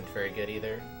PB isn't very good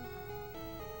either.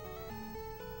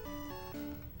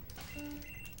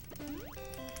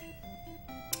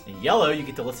 In yellow, you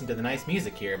get to listen to the nice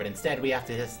music here, but instead we have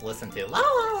to just listen to la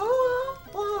la la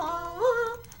la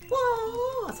la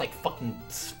la. It's like fucking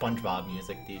SpongeBob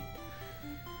music, dude.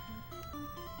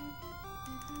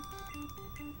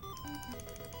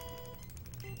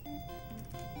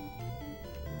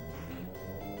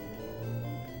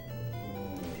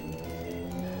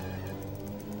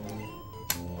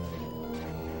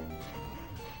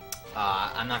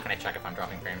 I'm not gonna check if I'm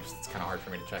dropping frames. It's kind of hard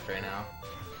for me to check right now.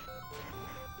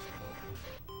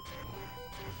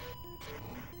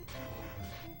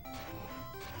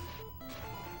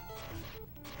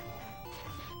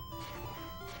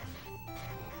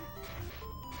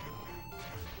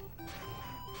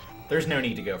 There's no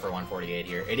need to go for 148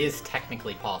 here. It is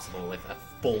technically possible with a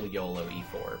full YOLO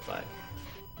E4, but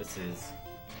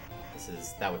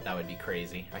that would be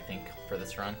crazy, I think, for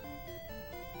this run.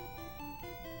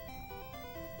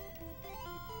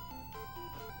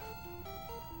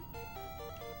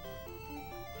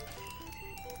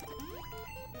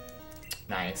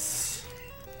 Nice.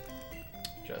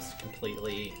 Just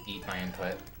completely eat my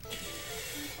input.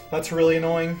 That's really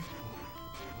annoying,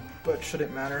 but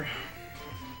shouldn't matter.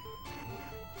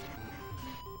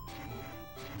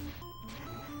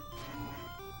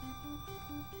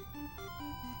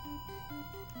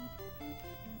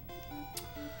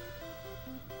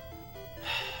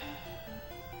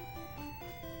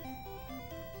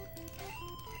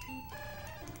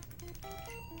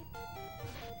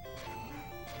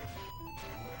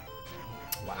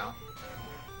 Wow.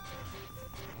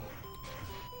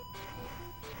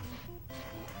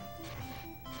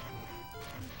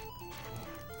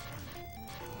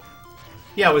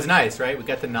 Yeah, it was nice, right? We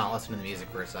got to not listen to the music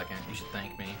for a second. You should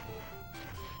thank me.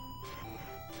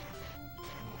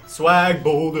 Swag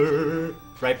boulder!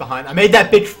 Right behind. I made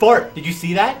that bitch fart! Did you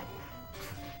see that?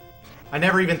 I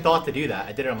never even thought to do that.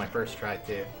 I did it on my first try,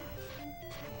 too.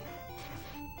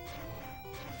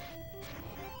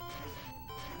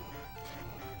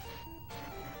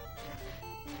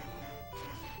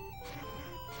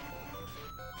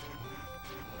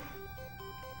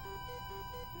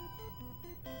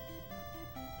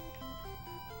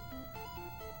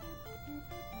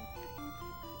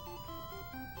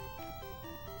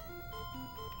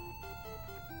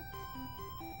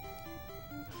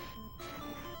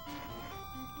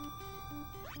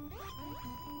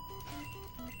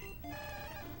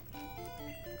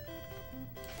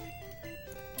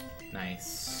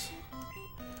 Nice.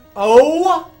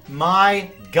 Oh my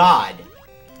god.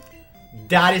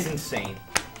 That is insane.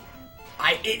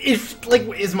 It's like,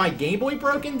 is my Game Boy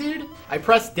broken, dude? I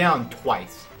pressed down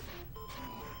twice.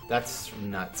 That's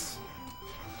nuts.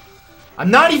 I'm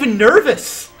not even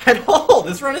nervous at all.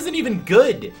 This run isn't even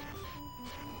good.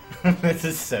 This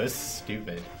is so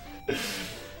stupid.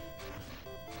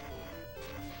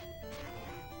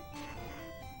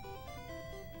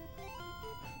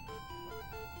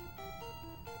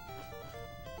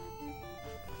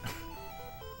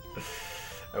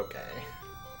 Okay.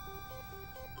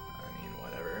 I mean,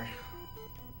 whatever.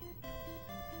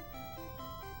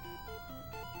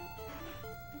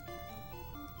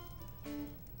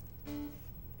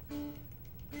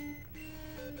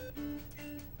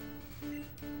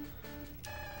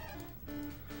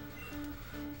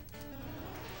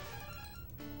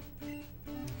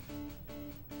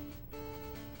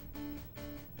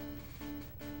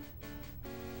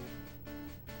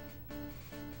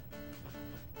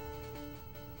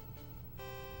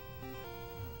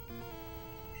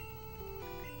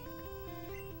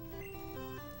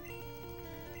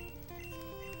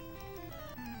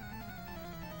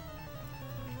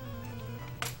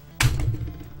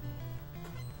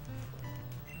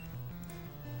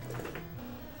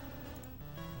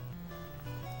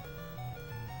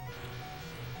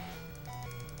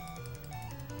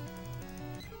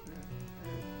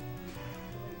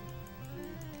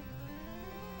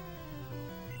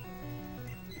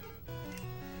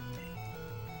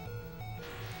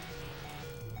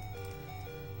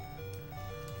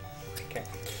 Okay.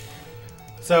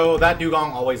 So that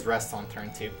dugong always rests on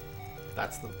turn 2.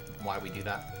 That's why we do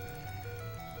that.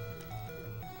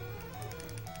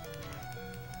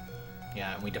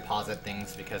 Yeah, and we deposit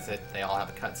things because they all have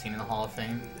a cutscene in the Hall of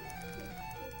Fame.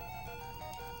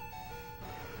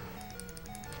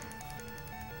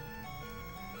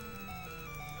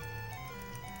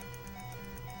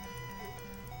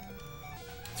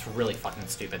 It's really fucking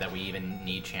stupid that we even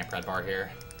need Champ Red Bar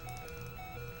here.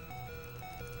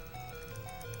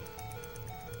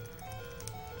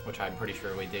 Which I'm pretty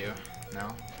sure we do. No?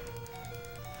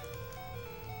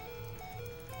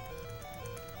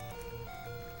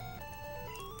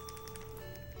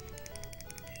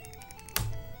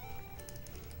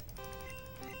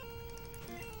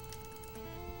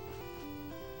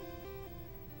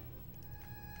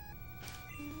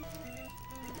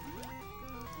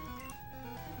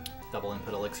 Double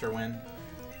input elixir win.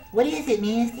 What is it,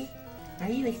 Misty? Are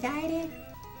you excited?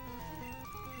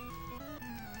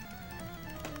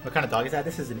 What kind of dog is that?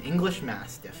 This is an English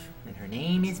Mastiff, and her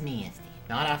name is Misty.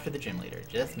 Not after the gym leader,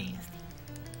 just Misty.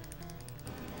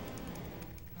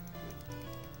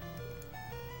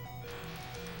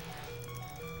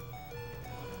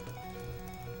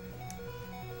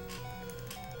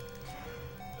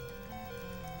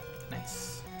 Nice.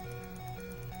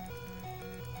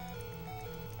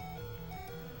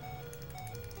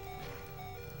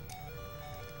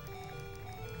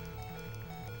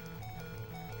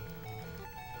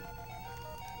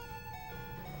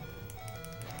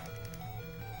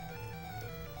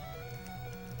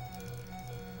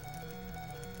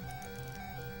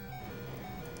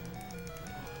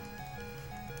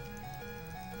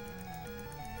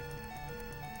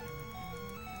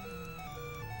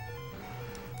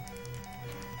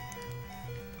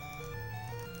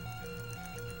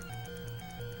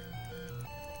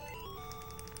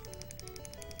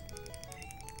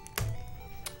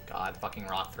 God, fucking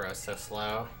rock throw is so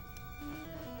slow.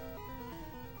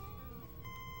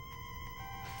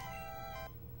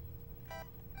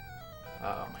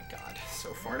 Oh my god,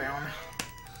 so far down.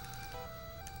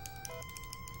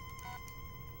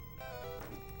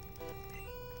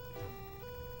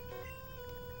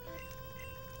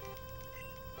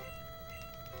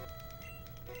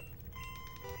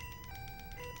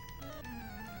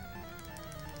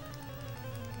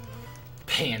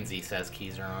 Pansy says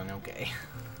keys are on, okay.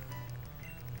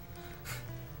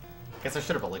 Guess I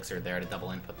should have elixired there to double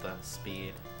input the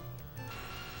speed.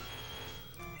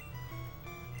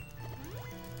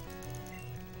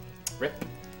 Rip.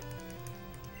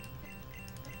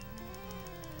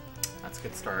 That's a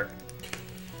good start.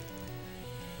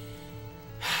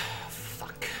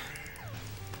 Fuck.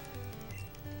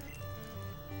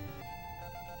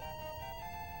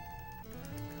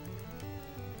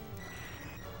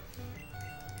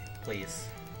 Please.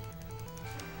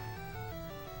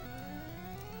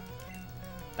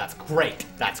 That's great.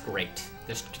 That's great.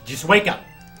 Just wake up.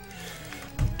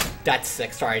 That's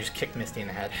sick. Sorry, I just kicked Misty in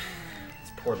the head.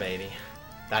 This poor baby.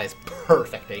 That is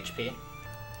perfect HP.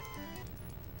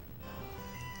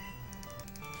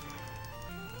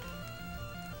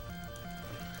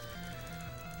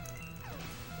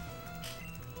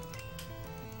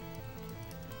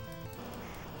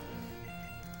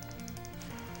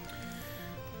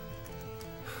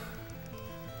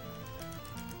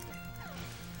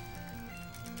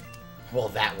 Well,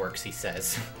 that works, he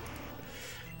says.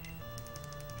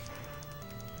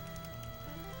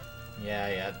 Yeah,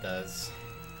 it does.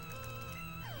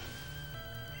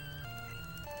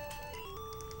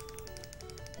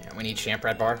 Yeah, we need Champ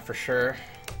Red Bar for sure.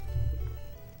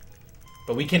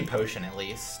 But we can potion at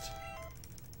least.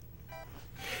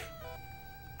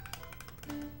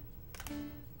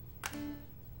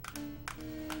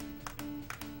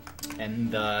 And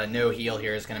the no heal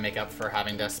here is going to make up for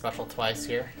having to special twice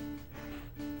here.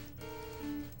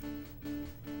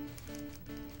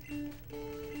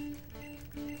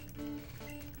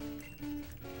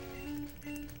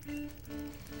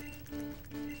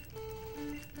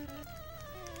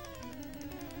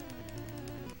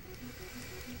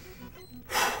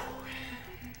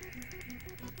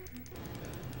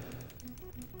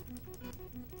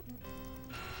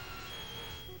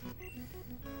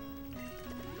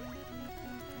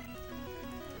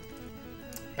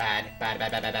 Bad.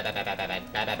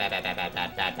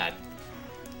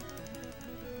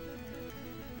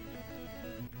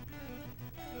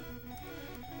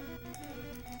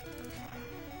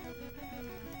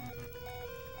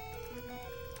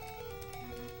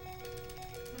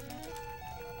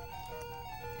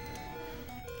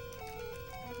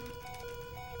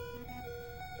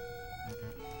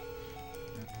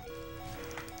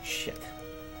 Shit.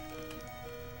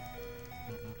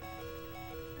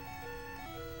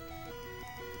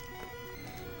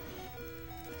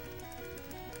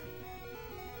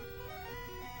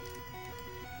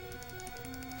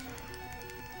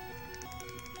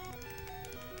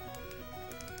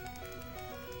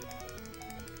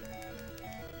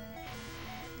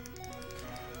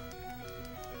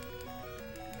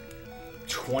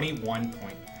 21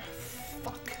 point.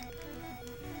 Fuck.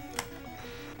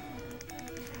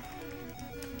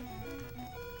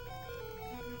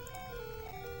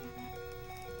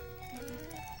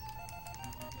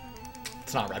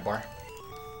 It's not red bar.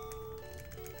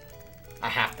 I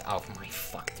have to. Oh my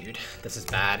fuck, dude. This is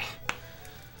bad.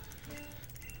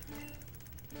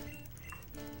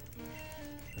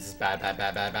 This is bad, bad,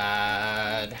 bad, bad,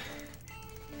 bad.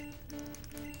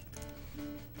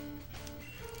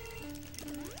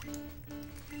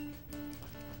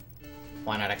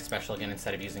 Why not X special again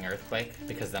instead of using Earthquake?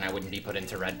 Because then I wouldn't be put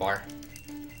into red bar.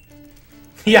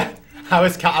 Yeah, I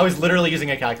was literally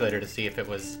using a calculator to see if it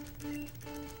was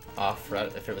off,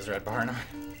 if it was red bar or not.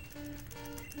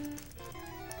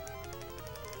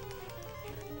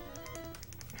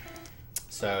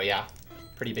 So yeah,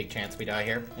 pretty big chance we die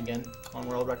here again on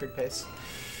world record pace.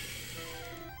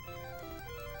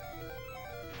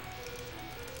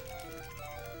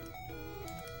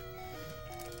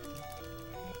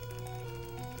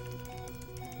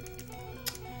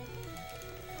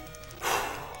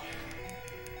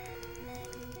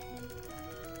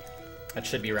 That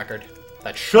should be record.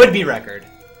 That should be record.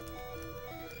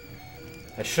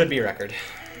 That should be record.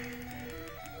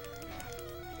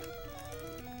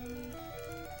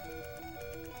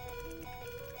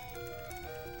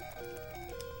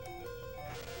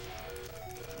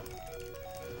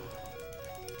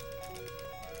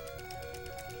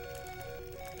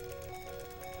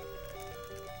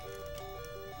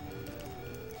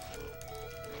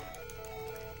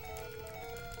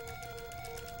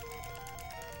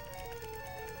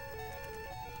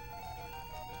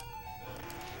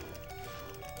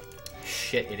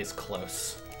 Shit, it is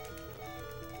close.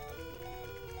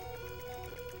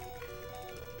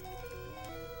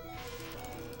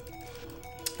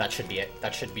 That should be it.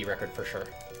 That should be record for sure.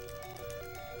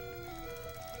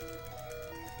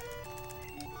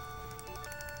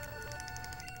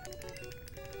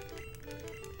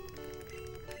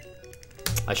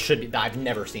 I should be. I've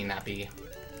never seen that be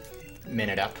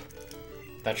minute up.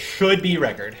 That should be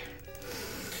record.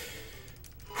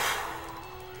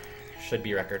 Should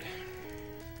be record.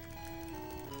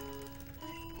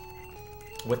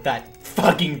 With that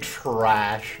fucking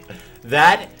trash.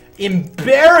 That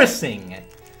embarrassing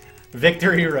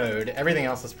Victory Road. Everything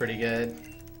else is pretty good.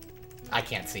 I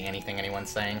can't see anything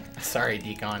anyone's saying. Sorry,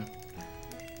 Decon.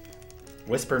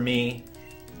 Whisper me,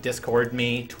 Discord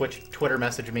me, Twitter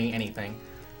message me, anything.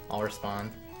 I'll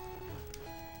respond.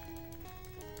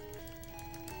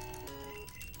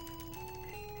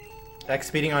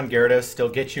 X-speeding on Gyarados still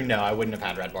gets you? No, I wouldn't have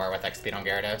had red bar with X-speed on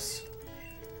Gyarados.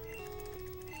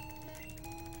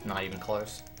 Not even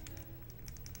close.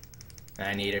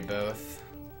 I needed both.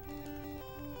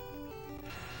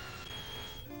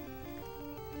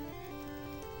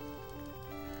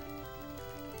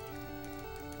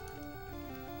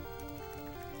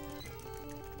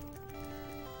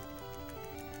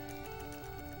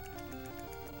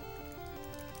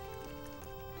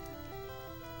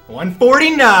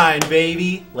 $149,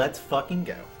 baby! Let's fucking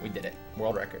go. We did it.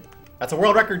 World record. That's a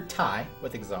world record tie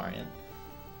with Exarian.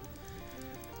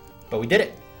 But we did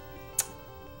it.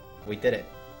 We did it.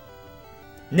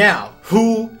 Now,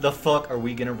 who the fuck are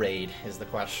we gonna raid is the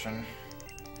question.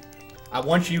 I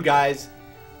want you guys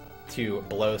to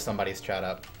blow somebody's chat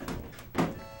up.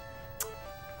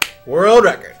 World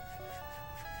record.